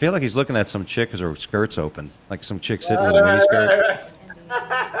 I feel like he's looking at some chick as her skirt's open, like some chick sitting with a miniskirt.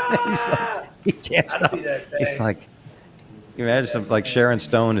 He can't stop. He's like, you imagine some like Sharon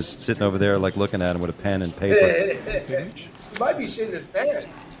Stone is sitting over there like looking at him with a pen and paper. might be shitting his pants.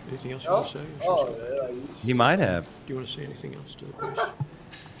 Anything else you want to say? Oh, he might have. Do you want to say anything else to the press?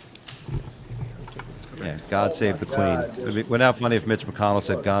 Yeah, God save the Queen. Wouldn't that funny if Mitch McConnell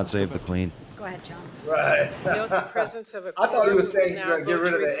said, "God save the Queen"? Go ahead, John. Right. Note the presence of a I thought he was saying he's now going to get vote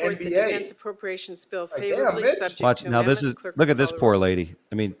rid to of the report the NBA. defense appropriations bill Like, favorably damn, Mitch. subject Watch to now. This is amendment. Clerk look at will this call the poor roll. lady.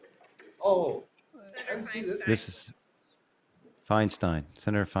 I mean, Oh, I didn't see this. this is Feinstein,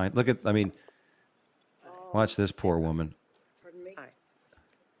 Senator Fine. Look at. I mean, watch this poor woman. Pardon me? Aye.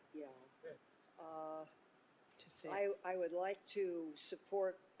 Yeah. Just say- I would like to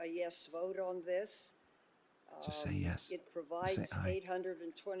support a yes vote on this. Just say yes. It provides aye.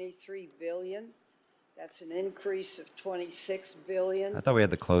 823 billion. That's an increase of 26 billion. I thought we had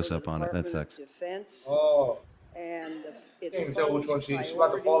the for close the up on it. That Department of sucks. Defense. Oh, And it can't even tell which one funds she's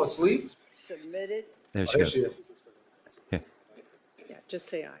about to fall priorities asleep. submitted. There Oh, she there goes. she is. Yeah. Yeah, just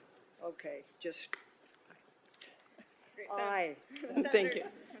say aye. Okay, just aye. Thank you.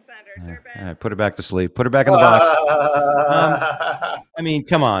 All right, put her back to sleep. Put her back in the box. I mean,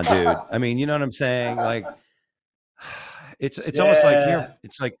 come on, dude. I mean, you know what I'm saying? Like, it's almost like here.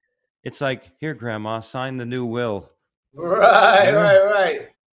 It's like here, Grandma, sign the new will. Right.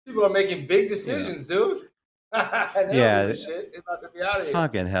 People are making big decisions, dude. Yeah. This shit. It's about to be out of here.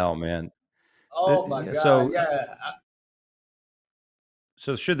 Fucking hell, man. Oh my god. So- yeah.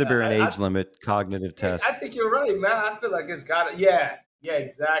 So should there be an age limit cognitive test? I think you're right, man. I feel like it's got to. Yeah,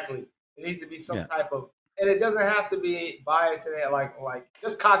 exactly. It needs to be some type of, and it doesn't have to be bias in it, like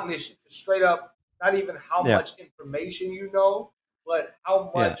just cognition, just straight up. Not even how much information you know, but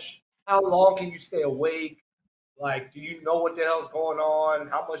how much, how long can you stay awake? Like, do you know what the hell's going on?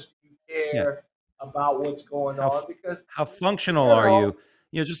 How much do you care about what's going on? Because how functional are you?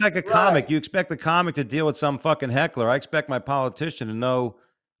 You know, just like a comic, you expect the comic to deal with some fucking heckler. I expect my politician to know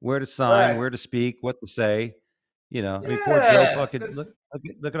where to sign, where to speak, what to say. You know, I mean, poor Joe fucking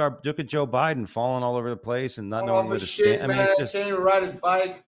look at Joe Biden falling all over the place and not knowing where to stand. I mean, it's just, can't even ride his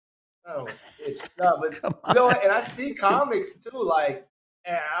bike. Oh, no, but you know what? And I see comics too, like,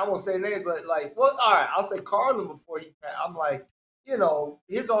 and I won't say names, but like, well, all right, I'll say Carlin before he. I'm like, you know,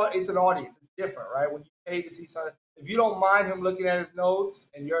 it's an audience. It's different, right? When you pay to see something, if you don't mind him looking at his notes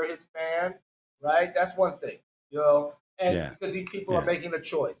and you're his fan, right? That's one thing, you know. And because these people are making a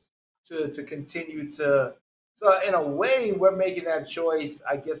choice to continue to. So in a way, we're making that choice,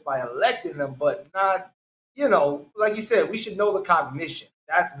 I guess, by electing them, but not, you know, like you said, we should know the cognition.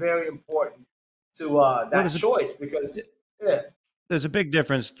 That's very important to that choice because, there's a big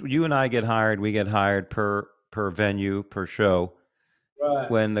difference. You and I get hired. We get hired per venue, per show. Right.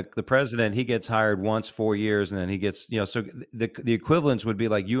 When the president, he gets hired once 4 years, and then he gets, you know, so the equivalence would be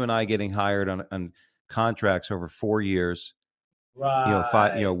like you and I getting hired on contracts over 4 years.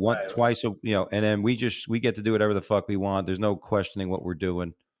 Right. You know, twice, you know, and then we get to do whatever the fuck we want. There's no questioning what we're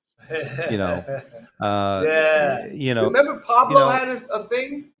doing. You know, you know. Remember Pablo had a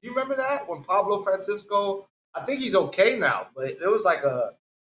thing? Do you remember that when Pablo Francisco? I think he's okay now, but it was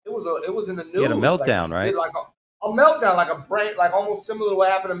in the news. He had a meltdown, like, right? Like a meltdown, like a brain, like almost similar to what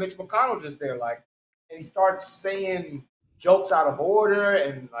happened to Mitch McConnell just there. Like, and he starts saying jokes out of order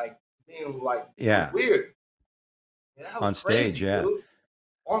and like being like weird. Yeah, that was on stage, crazy, dude.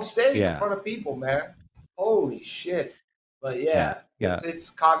 On stage in front of people, man. Holy shit. But it's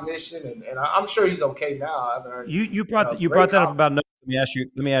cognition, and I'm sure he's okay now. I haven't heard you brought that up about notes.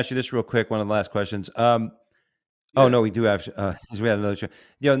 Let me ask you this real quick. One of the last questions. Oh no, we do have. We had another show.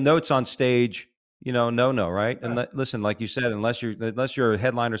 You know, notes on stage. You know, no, right? And listen, like you said, unless you're a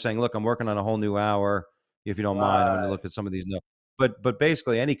headliner saying, "Look, I'm working on a whole new hour. If you don't mind, I'm going to look at some of these notes." But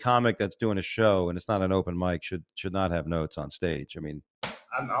basically, any comic that's doing a show and it's not an open mic should not have notes on stage. I mean,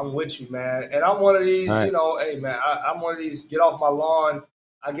 I'm with you, man. And I'm one of these, you know, hey, man, I'm one of these get off my lawn.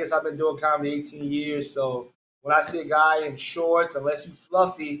 I guess I've been doing comedy 18 years. So when I see a guy in shorts, unless you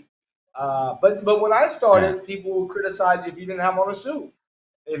fluffy, but when I started, people would criticize you if you didn't have on a suit.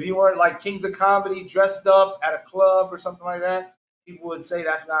 If you weren't like Kings of Comedy dressed up at a club or something like that, people would say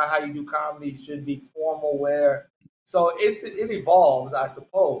that's not how you do comedy. You should be formal wear. So it evolves, I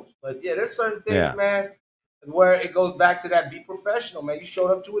suppose. But yeah, there's certain things, man, where it goes back to that be professional, man. You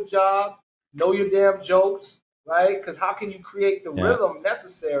showed up to a job, know your damn jokes, right? Because how can you create the rhythm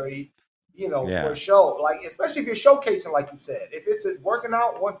necessary, you know, for a show? Like, especially if you're showcasing, like you said. If it's working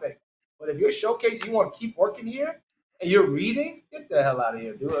out, one thing. But if you're showcasing, you want to keep working here, and you're reading, get the hell out of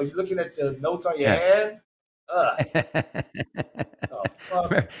here, dude. Are you looking at the notes on your hand?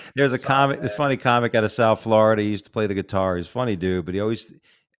 There's a comic, the funny comic out of South Florida. He used to play the guitar. He's a funny dude, but he always,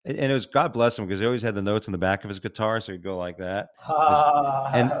 and it was, God bless him, because he always had the notes in the back of his guitar, so he'd go like that.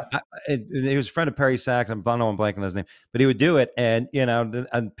 And he was a friend of Perry Sachs. I don't know, I'm blanking on his name, but he would do it. And,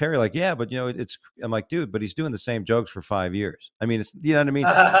 and Perry like, yeah, but I'm like, dude, but he's doing the same jokes for 5 years. I mean, it's, you know what I mean?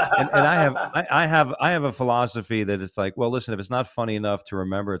 And I have a philosophy that it's like, well, listen, if it's not funny enough to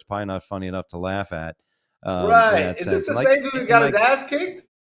remember, it's probably not funny enough to laugh at. Right. Is this the same dude that got his ass kicked?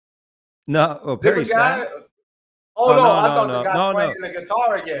 No, Perry Sachs. Oh, no, I thought the guy playing the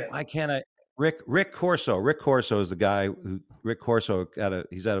guitar again. Why can't I? Rick Corso. Rick Corso is the guy who. Rick Corso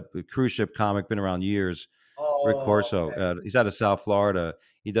he's at a cruise ship comic, been around years. Rick Corso. Okay. He's out of South Florida.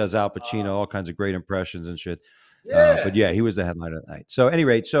 He does Al Pacino, all kinds of great impressions and shit. Yeah. But yeah, he was the headliner of the night. So, at any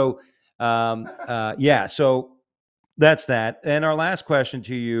rate, so that's that. And our last question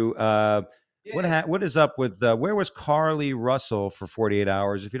to you. What is up with where was Carly Russell for 48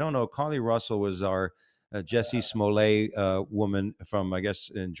 hours? If you don't know, Carly Russell was our Jessie Smollett woman from, I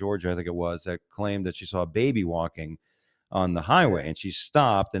guess, in Georgia, I think it was, that claimed that she saw a baby walking on the highway, and she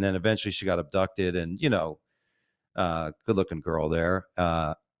stopped, and then eventually she got abducted, and good looking girl there,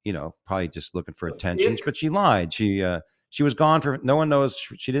 probably just looking for attention, but she lied. She was gone for, no one knows.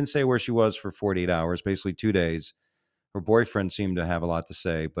 She didn't say where she was for 48 hours, basically 2 days. Her boyfriend seemed to have a lot to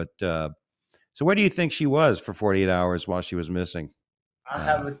say, but so where do you think she was for 48 hours while she was missing? I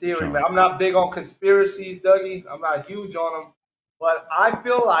have a theory, man. I'm not big on conspiracies, Dougie. I'm not huge on them. But I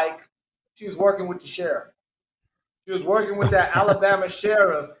feel like she was working with the sheriff. She was working with that Alabama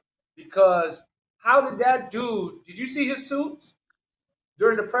sheriff, because how did that dude, did you see his suits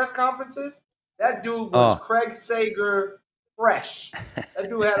during the press conferences? That dude was Craig Sager fresh. That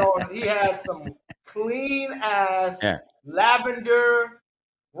dude he had some clean ass lavender,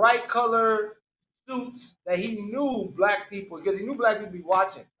 bright color suits that he knew black people, because he knew black people be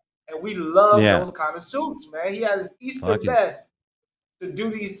watching, and we love those kind of suits, man. He had his Easter vest to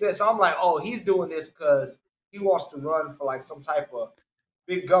do these sets. So I'm like, oh, he's doing this because he wants to run for like some type of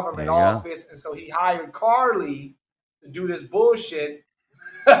big government office, and so he hired Carly to do this bullshit.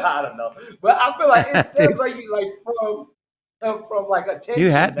 I don't know, but I feel like it stems like from like attention.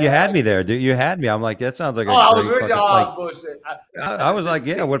 You had me there, dude. You had me. I'm like, that sounds like I was with y'all bullshit. I was like,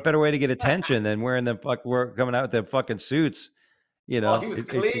 yeah, what better way to get attention than wearing them? We're coming out with them fucking suits. he was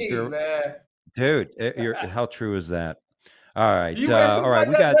clean, man. Dude, how true is that? All right, do you wear suits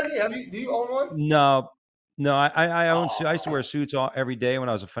like that? Do you own one? No, I own. I used to wear suits every day when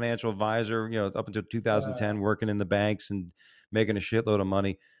I was a financial advisor. Up until 2010, working in the banks and making a shitload of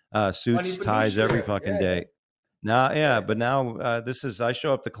money. Suits, ties every fucking day. Now, but now I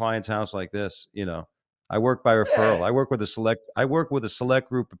show up to clients' house like this. I work by referral. I work with a select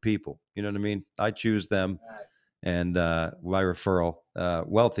group of people. You know what I mean? I choose them, and by referral,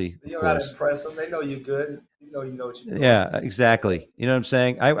 wealthy. You don't have to impress them. They know you're good. You know what you're doing. Yeah, exactly. You know what I'm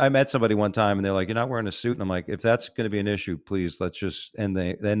saying? I met somebody one time, and they're like, "You're not wearing a suit," and I'm like, "If that's going to be an issue, please let's just end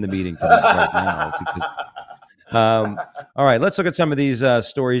the meeting right now." Because all right, let's look at some of these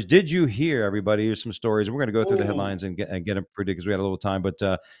stories. Did you hear, everybody? Here's some stories. We're going to go through the headlines and get them pretty, because we had a little time. But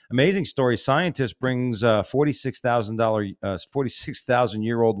amazing story. Scientist brings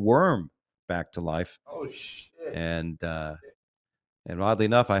 $46,000-year-old worm back to life. Oh shit! And oddly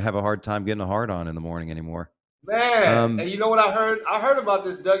enough, I have a hard time getting a hard on in the morning anymore. Man, and you know what I heard? I heard about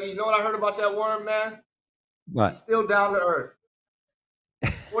this, Dougie. You know what I heard about that worm, man? What? He's still down to earth.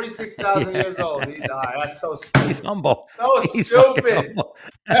 46,000 years old. That's so stupid. He's humble. He's stupid.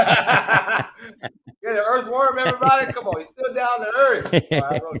 Yeah, the earthworm, everybody. Come on, he's still down to earth.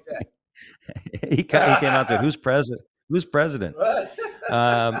 I wrote that. He came out and said, "Who's president? Who's president?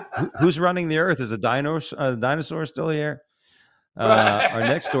 Who's running the earth? Is the dinosaur still here?" Our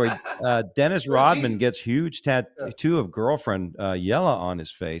next story: Dennis Rodman gets huge tattoo of girlfriend Yella on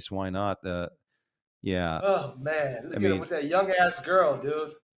his face. Why not? Yeah. Oh man, look at him with that young ass girl,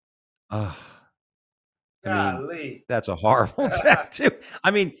 dude. Golly, that's a horrible tattoo. I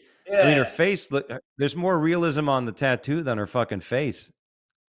mean, her face. There's more realism on the tattoo than her fucking face.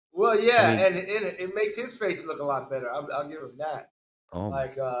 Well, yeah, and it makes his face look a lot better. I'll give him that. Oh,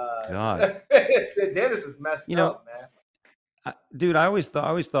 like God, Dennis is messed up, man. Dude, I always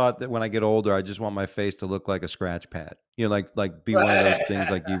thought that when I get older, I just want my face to look like a scratch pad. Like be one of those things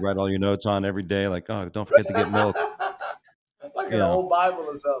like you write all your notes on every day. Like, oh, don't forget to get milk. Like an old Bible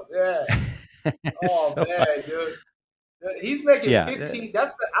or something. Yeah. Oh so man, dude. He's making 15.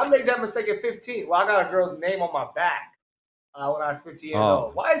 I made that mistake at 15. Well, I got a girl's name on my back when I was 15 years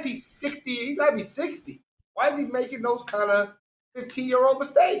old. Why is he 60? He's got to be 60. Why is he making those kind of 15-year-old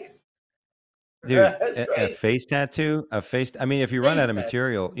mistakes? Dude, a face tattoo, I mean, if you run out of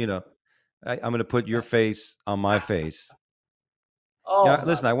material, I'm going to put your face on my face. Oh Yeah, my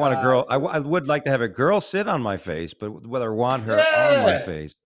listen, I want a God. girl. I would like to have a girl sit on my face, but whether I want her on my Yeah,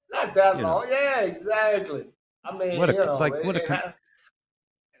 face, not that you know, long. Yeah, exactly. I mean, what a you know, what a. yeah.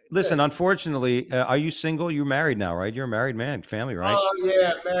 Listen, unfortunately, are you single? You're married now, right? You're a married man, family, right? Oh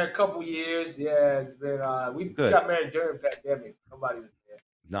yeah, married a couple years. Yeah, it's been. We Good. got married during the pandemic. Nobody was there.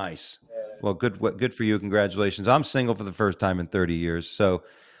 Nice. Yeah, Well, good for you. Congratulations. I'm single for the first time in 30 years, so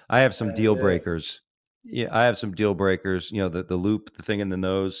I have some deal yeah. breakers. Yeah, I have some deal breakers. You know, the loop, the thing in the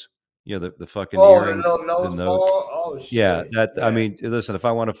nose. You know, the fucking Oh, the earring, little the nose nose. ball. Oh Yeah, shit. that. I Yeah. mean, listen, if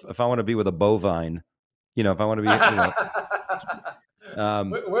I want to be with a bovine, you know, if I want to be, you know,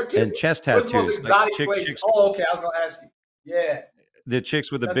 Where can, and chest where's the most tattoos, like exotic place? chicks, Oh, okay. I was gonna ask you. Yeah, the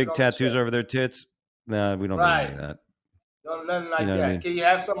chicks with the nothing big on the tattoos chest. over their tits. Nah, we don't need any Right. of that. No, nothing You like know what I that. mean? Can you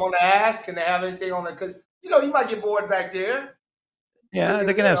have some on the ass? Can they have anything on it? Because you might get bored back there. We Yeah, they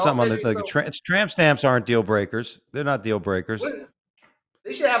can, can have something on the maybe like. some. Tramp stamps aren't deal breakers. They're not deal breakers. What,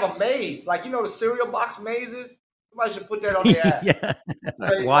 they should have a maze, like the cereal box mazes. Somebody should put that on their ass. Yeah. So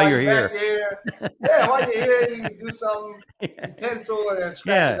While while you're you back here. there, yeah, while you're here, you can do something. You pencil and then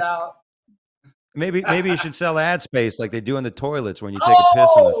scratch it Yeah. out. Maybe you should sell ad space like they do in the toilets when you take a piss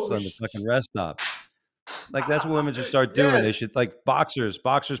Oh, on the fucking rest stop. Like that's what women should start doing. They yes, should like boxers.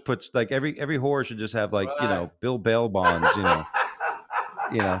 Boxers puts like every whore should just have like, you right. know, Bill Bail bonds, you know,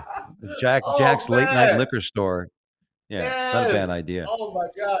 Jack's Oh late night man, liquor store. Yeah, not a bad yes. idea. Oh my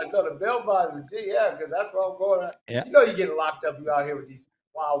God, no, the bell bars, yeah, because that's what I'm going at. Yeah. You're getting locked up. You out here with these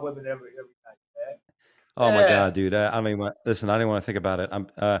wild women every night, Oh my man. God, dude. I don't even want listen, I don't even want to think about it. I'm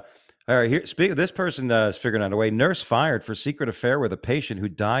all right, here speak this person is figuring out a way. Nurse fired for secret affair with a patient who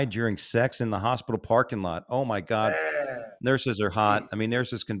died during sex in the hospital parking lot. Oh my God. Man, Nurses are hot. I mean,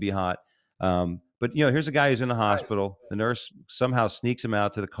 nurses can be hot. But here's a guy who's in the nice. hospital. The nurse somehow sneaks him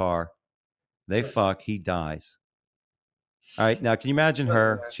out to the car. They Listen, fuck, he dies. All right, now can you imagine listen,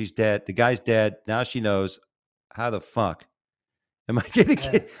 her? She's dead. The guy's dead. Now she knows how the fuck am I gonna man.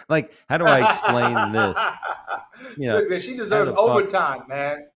 get like how do I explain this? You know, Look, man, she how deserves the fuck overtime,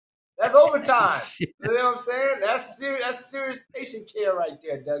 man. That's overtime. Shit. You know what I'm saying? That's serious patient care right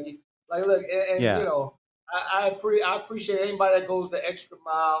there, Dougie. Like, look, and Yeah. I appreciate anybody that goes the extra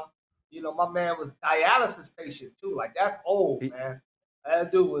mile. My man was dialysis patient too. Like, that's old, man.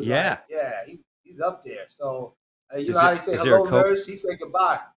 That dude was Yeah. he's up there. So you Is know how it they say is there a hello, nurse. He said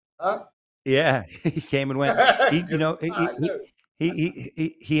goodbye, huh? Yeah, he came and went. He, you know, Goodbye, nurse.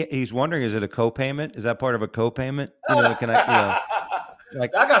 he's wondering, is it a co-payment? Is that part of a co-payment? Can I,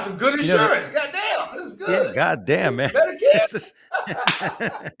 like, I got some good you know, insurance. God damn, this is yeah, good. goddamn, man. Medicare. This is-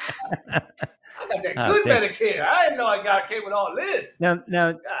 I got that Ah, good damn. Medicare. I didn't know I came with all this. Now,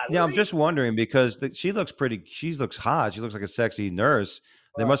 I'm Golly. just wondering because she looks pretty. She looks hot. She looks like a sexy nurse.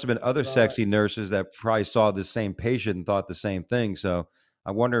 There must have been other Right. sexy nurses that probably saw the same patient and thought the same thing. So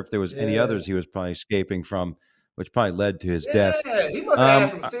I wonder if there was any Yeah. others he was probably escaping from, which probably led to his death. Yeah, he must have had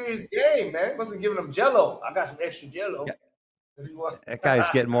some serious game, man. He must have been giving them Jello. I got some extra Jello. Yeah. If you want. That guy's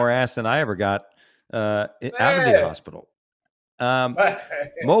getting more ass than I ever got out of the Man. hospital.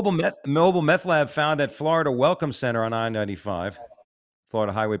 Mobile meth lab found at Florida Welcome Center on I-95.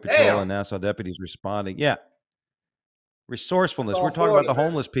 Florida Highway Patrol Damn. and Nassau deputies responding. Yeah. Resourcefulness. That's We're all talking about Florida, the man.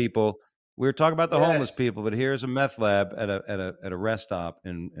 homeless people. We were talking about the homeless Yes. people, but here's a meth lab at a rest stop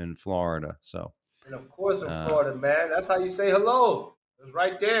in Florida. So And of course in Florida, man. That's how you say hello. It's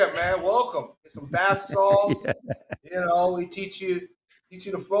right there, man. Welcome. Get some bath salts. yeah. We teach you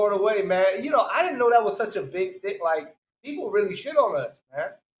the Florida way, man. I didn't know that was such a big thing. Like, people really shit on us, man.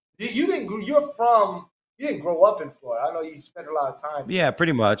 You didn't grow up in Florida. I know you spent a lot of time. Yeah,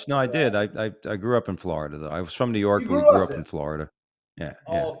 pretty much. No, I did. I grew up in Florida though. I was from New York, You but we grew grew up up there? in Florida. Yeah.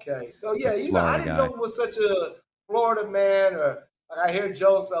 Okay. So It's a yeah, I Florida didn't guy. know it was such a Florida man. Or like, I hear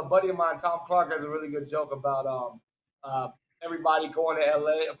jokes. A buddy of mine, Tom Clark, has a really good joke about everybody going to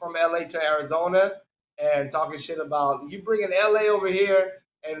LA from LA to Arizona and talking shit about you bringing LA over here.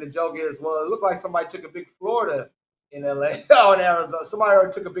 And the joke is, well, it looked like somebody took a big Florida in LA or in Arizona. Somebody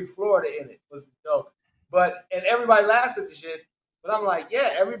already took a big Florida in it, was the joke. And everybody laughs at the shit. But I'm like, yeah,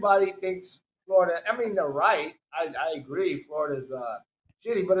 everybody thinks Florida. I mean, they're right. I agree. Florida's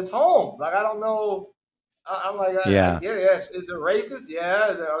shitty, but it's home. Like, I don't know. I'm like, Yeah. Yes. Is it racist? Yeah.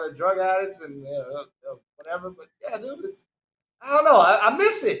 Are there drug addicts and whatever? But yeah, dude, I don't know. I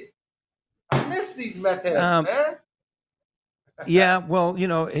miss it. I miss these meth heads, man. Yeah, well,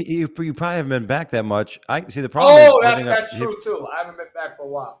 you probably haven't been back that much. I see the problem is living up. That's true too. I haven't been back for a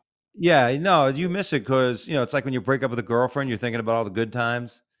while. Yeah, no, you miss it because it's like when you break up with a girlfriend, you're thinking about all the good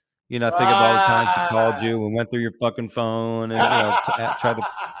times. You're not thinking about all the times she called you and went through your fucking phone and tried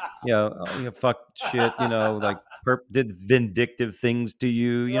to fuck shit. Like did vindictive things to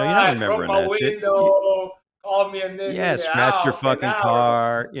you. You know, you're not Right, broke remembering my that shit. window, called me a nigga. Yeah, scratched your Okay, fucking now I remember.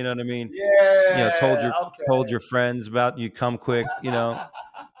 car. You know what I mean? You know, Yeah, told okay. your friends about you come quick. You know,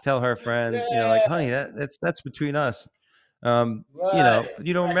 tell her friends. You know, like, Yeah, honey, that's between us. You know, right.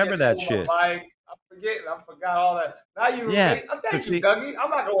 you don't I remember just that sold my shit. bike. I'm forgetting. I forgot all that. Now you Yeah, release. Thank but you, see, Dougie. I'm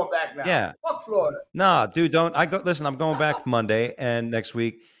not going back now. yeah. Fuck Florida. Nah, dude, don't. Listen, I'm going back Monday and next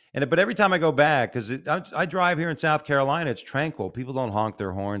week. But every time I go back, because I drive here in South Carolina, it's tranquil. People don't honk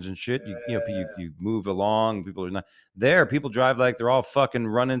their horns and shit. You move along. People are not there. People drive like they're all fucking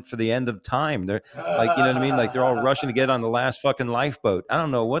running for the end of time. They're like, you know what I mean? Like they're all rushing to get on the last fucking lifeboat. I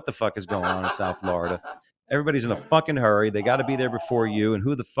don't know what the fuck is going on in South Florida. Everybody's in a fucking hurry. They got to be there before you. And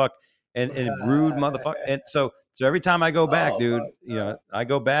who the fuck? And rude motherfucker. And so every time I go back, Oh dude, my you know, God. I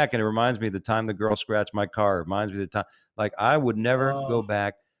go back and it reminds me of the time the girl scratched my car. It reminds me of the time, like I would never go Oh,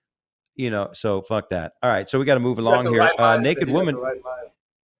 back, you know, so fuck that. All right. So we got to move you got along the here. right mindset. Naked You got the woman. right mindset.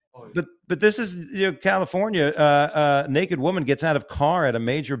 Oh, But this is, you know, California. Naked woman gets out of car at a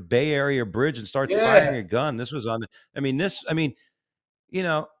major Bay Area bridge and starts firing yeah. a gun. This was on, I mean, you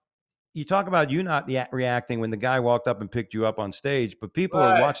know, you talk about you not reacting when the guy walked up and picked you up on stage, but people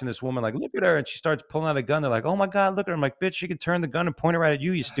are Right. watching this woman like, look at her, and she starts pulling out a gun. They're like, oh my God, look at her. I'm like, bitch, she could turn the gun and point it right at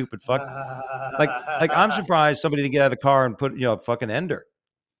you, you stupid fuck. Like I'm surprised somebody to get out of the car and put, you know, fucking end her.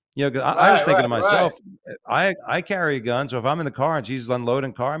 You know, 'cause I was Right, thinking to right, right. myself, I carry a gun, so if I'm in the car and she's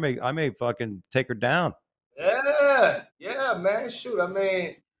unloading car, I may fucking take her down. Yeah, yeah, man. Shoot, I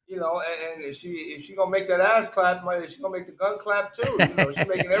mean, you know, and if she gonna make that ass clap, she gonna make the gun clap too. You know, she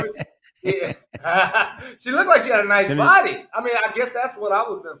making every. Yeah. She looked like she had a nice So, I mean, body. I mean, I guess that's what I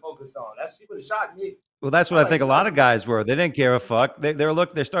would have been focused on. That she would have shot me. well, that's I what I was like, think a you know, lot of guys were. They didn't care a fuck. They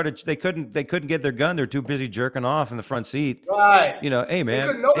couldn't get their gun. They're too busy jerking off in the front seat. right. You know, hey They man,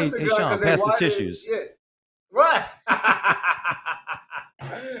 couldn't notice the hey gun Sean, because they pass the wanted. tissues. Yeah, right.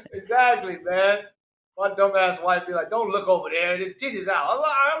 Exactly, man. My dumbass wife be like, "Don't look over there. The titties out."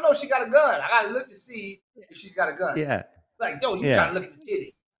 I don't know if she got a gun. I gotta look to see if she's got a gun. Yeah, Like, yo, you yeah. trying to look at the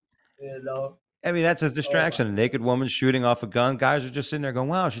titties? You know? I mean, that's a Oh my distraction. A naked woman shooting off a gun. Guys are just sitting there going,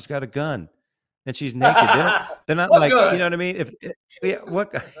 "Wow, she's got a gun," and she's naked. God. They're not What like, you gun? know what I mean? Yeah,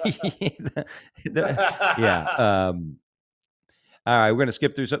 what? Yeah. All right, we're gonna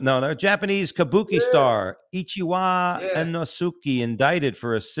skip through some. No, Japanese kabuki Yeah, star Ichiwa yeah. Inosuke indicted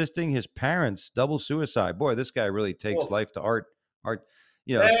for assisting his parents double suicide. Boy, this guy really takes Oof. life to art. Art,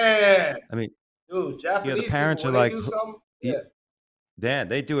 you know. Man, I mean, dude, you know, the Japanese people parents are when they like, do something, yeah, Dan,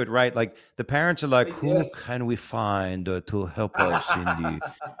 they do it right. Like the parents are like, yeah. who can we find to help us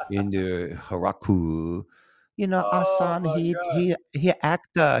in the haraku? You know, our Oh son, my God. he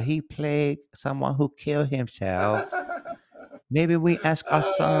actor, he played someone who killed himself. Maybe we ask our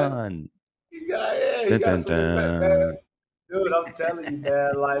son. He Dun, got dun, some man. dun. Dude, I'm telling you,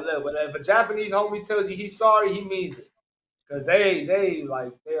 man. Like, look, if a Japanese homie tells you he's sorry, he means it. Because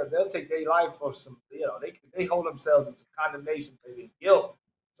they'll take their life for some, you know, they hold themselves in some condemnation for their guilt.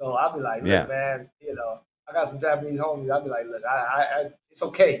 So I'll be like, look, Yeah. man, you know, I got some Japanese homies. I'll be like, look, I it's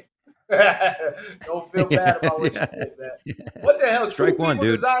okay. Don't feel bad about what you did, man. What the hell? Strike Two one, people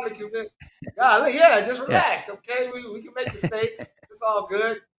dude. designed to commit. God, yeah, just relax, okay? We can make mistakes. It's all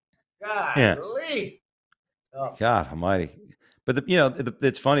good. Yeah. Golly. Oh, God Almighty. But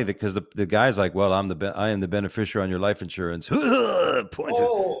it's funny because the guy's like, well, I am the beneficiary on your life insurance.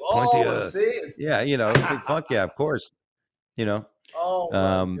 see? Yeah, you know, fuck yeah, of course. You know. Oh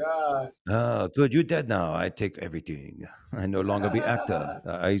Um, my good, you're dead now. I take everything. I no longer be actor.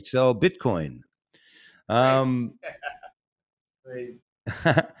 I sell Bitcoin. God. Crazy.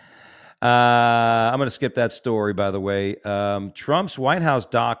 I'm going to skip that story, by the way. Trump's White House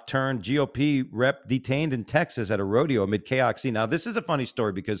doc turned GOP rep detained in Texas at a rodeo amid chaos. Now, this is a funny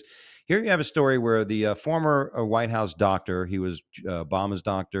story because here you have a story where the former White House doctor, he was Obama's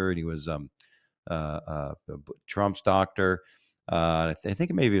doctor, and he was Trump's doctor. I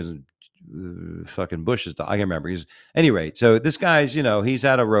think maybe it was fucking Bush's doctor. I can't remember. Anyway, so this guy's, you know, he's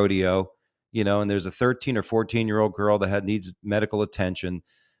at a rodeo, you know, and there's a 13 or 14-year-old girl that needs medical attention.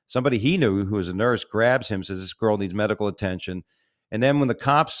 Somebody he knew who was a nurse grabs him, says this girl needs medical attention. And then when the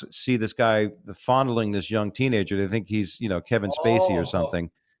cops see this guy fondling this young teenager, they think he's, you know, Kevin Spacey or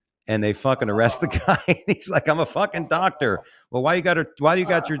something. And they fucking arrest the guy. He's like, I'm a fucking doctor. Well, why do you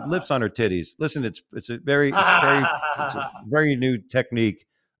got your lips on her titties? Listen, it's a very new technique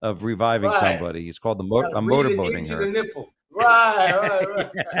of reviving somebody. It's called motorboating her. The nipple. Right.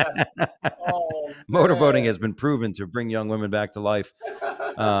 Oh, motorboating has been proven to bring young women back to life.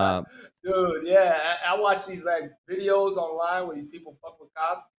 Dude, yeah, I watch these like videos online where these people fuck with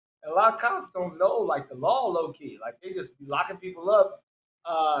cops, And a lot of cops don't know like the law low key. Like they just be locking people up.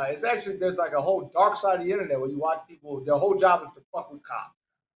 It's actually there's like a whole dark side of the internet where you watch people. Their whole job is to fuck with cops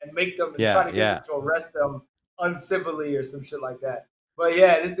and make them and try to get them to arrest them uncivilly or some shit like that. But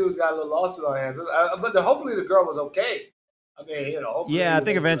yeah, this dude's got a little lawsuit on hands. But hopefully the girl was okay. I mean, you know. Yeah, I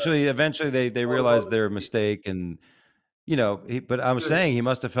think eventually they realized their mistake, and you know. But I'm saying he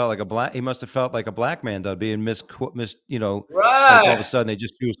must have felt like a black. He must have felt like a black man done being you know, right. like all of a sudden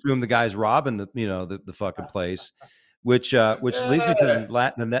you assume the guy's robbing the fucking place. Which leads me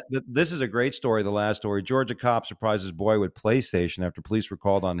to this is a great story. The last story: Georgia cop surprises boy with PlayStation after police were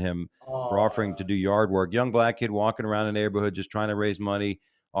called on him for offering to do yard work. Young black kid walking around the neighborhood just trying to raise money,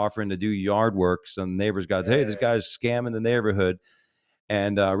 offering to do yard work. Some neighbors got, hey, this guy's scamming the neighborhood,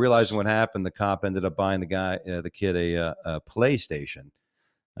 and realizing what happened, the cop ended up buying the kid a PlayStation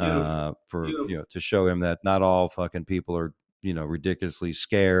for to show him that not all fucking people are ridiculously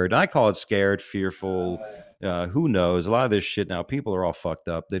scared. I call it scared, fearful. Who knows? A lot of this shit now, people are all fucked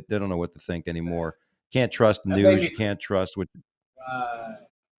up. They don't know what to think anymore. Can't trust news. You can't trust what.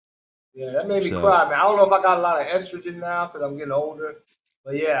 Yeah, that made me cry, man. I don't know if I got a lot of estrogen now because I'm getting older,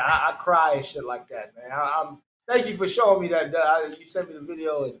 but yeah, I cry and shit like that, man. I'm thank you for showing me that. You sent me the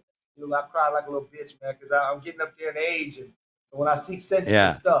video, and I cried like a little bitch, man, because I'm getting up there in age, and so when I see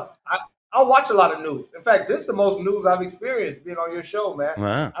sensitive stuff, I watch a lot of news. In fact, this is the most news I've experienced being on your show, man.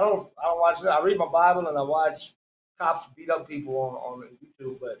 Wow. I don't watch it. I read my Bible and I watch cops beat up people on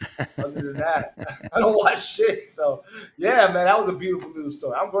YouTube, but other than that, I don't watch shit. So yeah, man, that was a beautiful news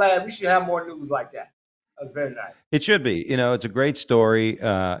story. I'm glad we should have more news like that. That was very nice. It should be. It's a great story.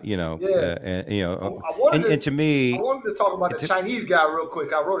 Yeah. And to me, I wanted to talk about the Chinese guy real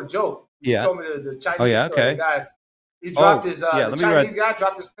quick. I wrote a joke. Yeah. You told me the Chinese story. Okay. The guy, he dropped his the Chinese guy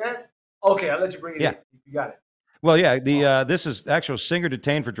dropped his pants. Okay, I'll let you bring it in. You got it. Well, yeah, this is actual singer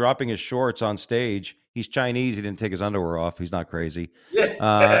detained for dropping his shorts on stage. He's Chinese. He didn't take his underwear off. He's not crazy.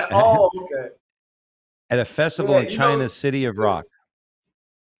 Yeah. Okay. At a festival in China's City of Rock.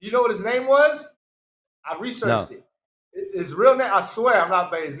 You know what his name was? I researched it. His real name, I swear, I'm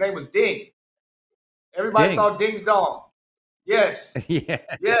not bad. His name was Ding. Everybody saw Ding's dong. Yes.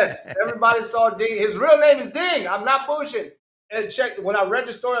 Yes. Everybody saw Ding. His real name is Ding. I'm not bullshit. And check, when I read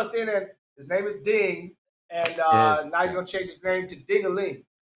the story on CNN, his name is Ding. And now he's going to change his name to Ding-a-ling.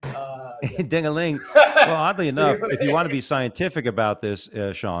 Ding-a-ling. Well, oddly enough, if you want to be scientific about this,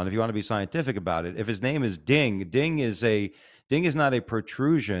 Sean, if you want to be scientific about it, if his name is Ding, Ding is not a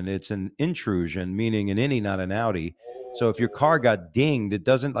protrusion, it's an intrusion, meaning an innie, not an outie. So if your car got dinged, it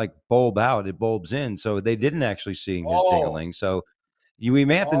doesn't like bulb out, it bulbs in. So they didn't actually see his ding-a-ling. So we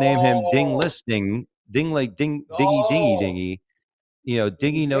may have to name him Ding Listing, Ding like Ding, Dingy, Dingy, Dingy,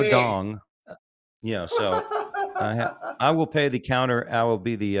 Dingy no dong. So I will pay the counter. I will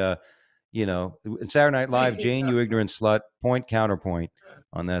be the, in Saturday Night Live, Jane, you ignorant slut, counterpoint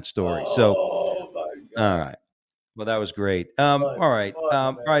on that story. So, all right. Well, that was great. All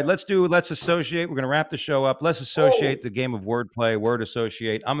right. Let's associate. We're going to wrap the show up. Let's associate the game of wordplay, word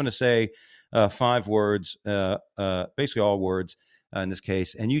associate. I'm going to say 5 words, basically all words in this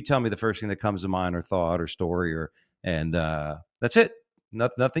case. And you tell me the first thing that comes to mind or thought or story and that's it.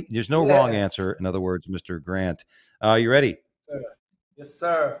 Nothing. There's no wrong answer. In other words, Mr. Grant, you ready? Yes,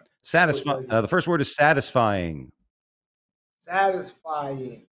 sir. Satisfying. The first word is satisfying.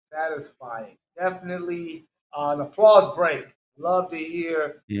 Satisfying. Definitely an applause break. Love to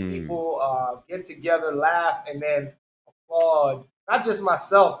hear people get together, laugh, and then applaud. Not just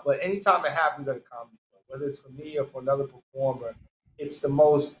myself, but anytime it happens at a comedy show, whether it's for me or for another performer, it's the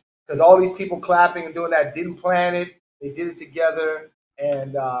most, because all these people clapping and doing that didn't plan it. They did it together.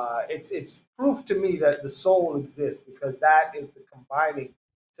 And it's proof to me that the soul exists, because that is the combining.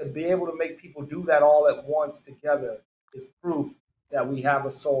 To be able to make people do that all at once together is proof that we have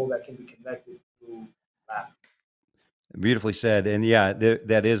a soul that can be connected through laughter. Beautifully said. And yeah,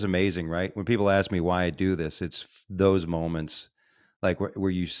 that is amazing, right? When people ask me why I do this, it's those moments like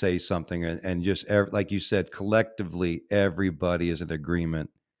where you say something and just like you said, collectively, everybody is in agreement.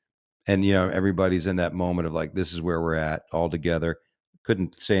 And, everybody's in that moment of like, this is where we're at all together.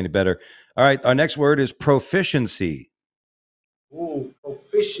 Couldn't say any better. All right. Our next word is proficiency. Ooh,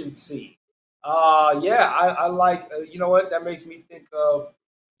 proficiency. I like, you know what? That makes me think of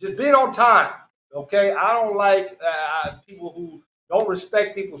just being on time. Okay. I don't like people who don't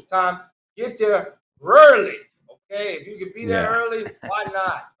respect people's time. Get there early. Okay. If you can be there early, why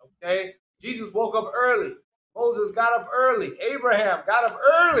not? Okay. Jesus woke up early. Moses got up early. Abraham got up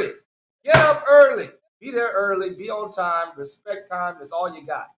early. Get up early. Be there early. Be on time. Respect time. That's all you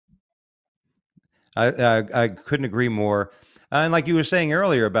got. I couldn't agree more. And like you were saying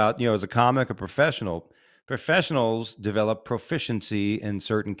earlier about, as a comic, a professionals develop proficiency in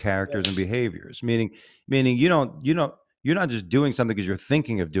certain characters and behaviors, meaning you're not just doing something because you're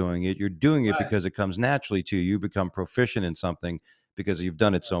thinking of doing it. You're doing it because it comes naturally to you. You become proficient in something because you've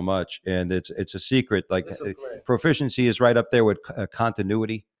done it so much. And it's a secret. Like proficiency is right up there with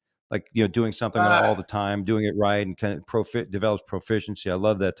continuity. Like, doing something all the time, doing it right, and kind of develops proficiency. I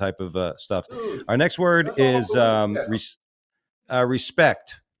love that type of stuff. Dude, our next word is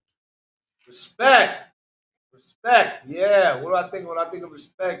respect. Respect. Yeah. What do I think when I think of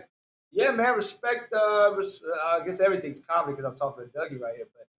respect? Yeah, man. Respect. I guess everything's comedy because I'm talking to Dougie right here.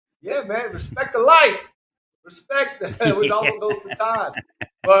 But yeah, man. Respect the light. Respect, which also goes to time.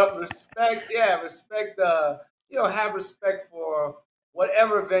 But respect. Yeah, respect. Have respect for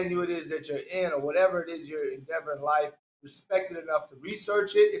whatever venue it is that you're in, or whatever it is you're endeavoring in life. Respect it enough to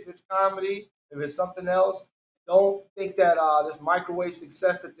research it. If it's comedy, if it's something else, don't think that this microwave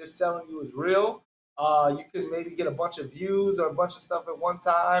success that they're selling you is real. You can maybe get a bunch of views or a bunch of stuff at one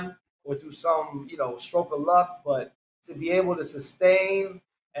time or through some, stroke of luck, but to be able to sustain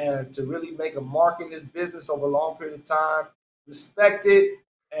and to really make a mark in this business over a long period of time, respect it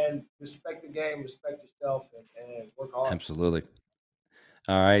and respect the game, respect yourself, and work hard. Absolutely.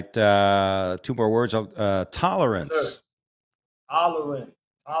 All right. 2 more words. Tolerance. Yes, Tolerance.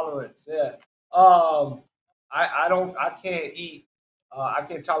 Yeah. I can't eat. I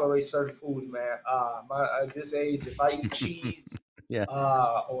can't tolerate certain foods, man. At this age, if I eat cheese,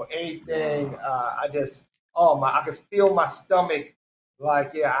 or anything, I can feel my stomach.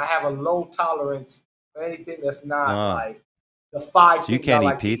 Like, I have a low tolerance for anything that's not like the 5 so things you can't I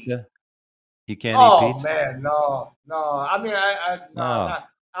eat like pizza? To eat. You can't eat pizza? Oh man, no. I mean,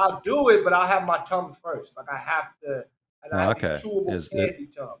 I'll do it, but I'll have my Tums first. Like I have to, and I have these chewable candy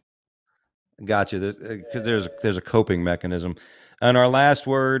Tums. Gotcha. Because there's a coping mechanism. And our last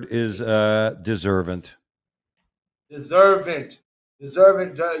word is deservant. Deservant.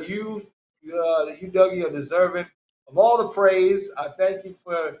 You, Dougie, are deserving of all the praise. I thank you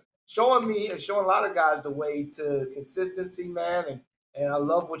for showing me and showing a lot of guys the way to consistency, man. And I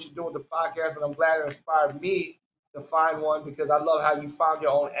love what you're doing with the podcast, and I'm glad it inspired me to find one because I love how you found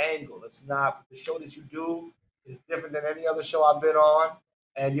your own angle. It's not the show that you do is different than any other show I've been on,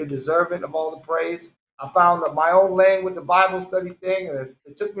 and you're deserving of all the praise. I found my own lane with the Bible study thing, and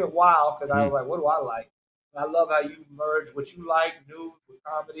it took me a while because I was like, what do I like? And I love how you merge what you like, news with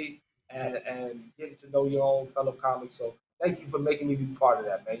comedy, and getting to know your own fellow comics. So thank you for making me be part of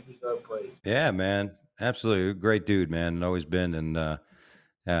that, man. You deserve praise. Yeah, man. Absolutely. Great dude, man. And always been. And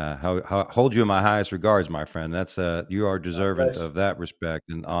hold you in my highest regards, my friend. That's you are deserving of that respect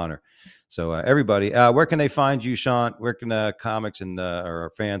and honor. So everybody, where can they find you, Sean? Where can comics and or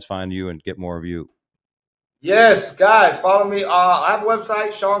our fans find you and get more of you? Yes, guys, follow me. I have a website,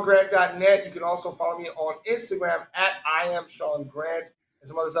 SeanGrant.net. You can also follow me on Instagram at @IamSeanGrant and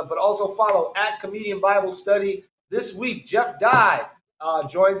some other stuff. But also follow @Comedian Bible Study. This week, Jeff Dye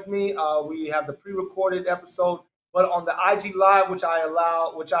joins me. We have the pre-recorded episode, but on the IG Live, which I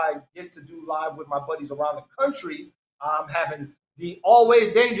get to do live with my buddies around the country, I'm having the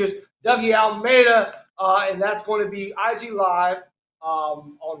always dangerous Dougie Almeida, and that's going to be IG Live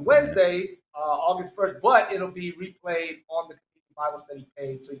on Wednesday, August 1st, but it'll be replayed on the Bible Study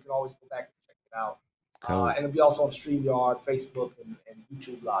page, so you can always go back and check it out. Cool. And it'll be also on StreamYard, Facebook, and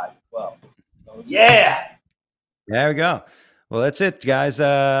YouTube Live as well. So, yeah. There we go. Well, that's it, guys.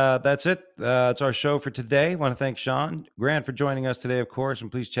 That's it. It's our show for today. I want to thank Sean Grant for joining us today, of course,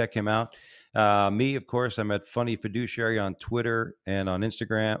 and please check him out. Me, of course, I'm at Funny Fiduciary on Twitter and on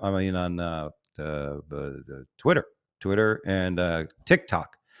Instagram. I mean, on Twitter and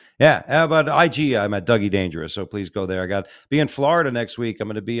TikTok. Yeah, how about IG? I'm at Dougie Dangerous, so please go there. I got be in Florida next week. I'm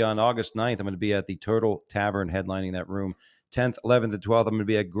going to be on August 9th. I'm going to be at the Turtle Tavern headlining that room. 10th, 11th, and 12th. I'm going to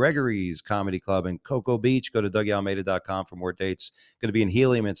be at Gregory's Comedy Club in Cocoa Beach. Go to DougieAlmeida.com for more dates. Going to be in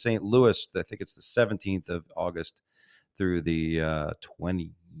Helium in St. Louis. I think it's the 17th of August through the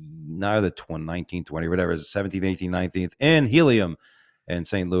 19th, 20, whatever it is, 17th, 18th, 19th in Helium and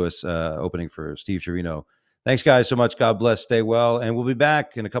St. Louis, opening for Steve Chirino. Thanks, guys, so much. God bless. Stay well. And we'll be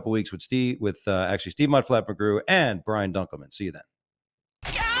back in a couple weeks with Steve Mudflap McGrew and Brian Dunkelman. See you then.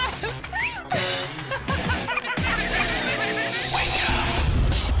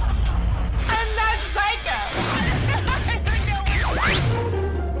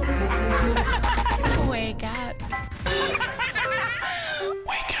 Wake up.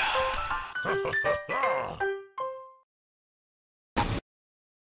 Wake up.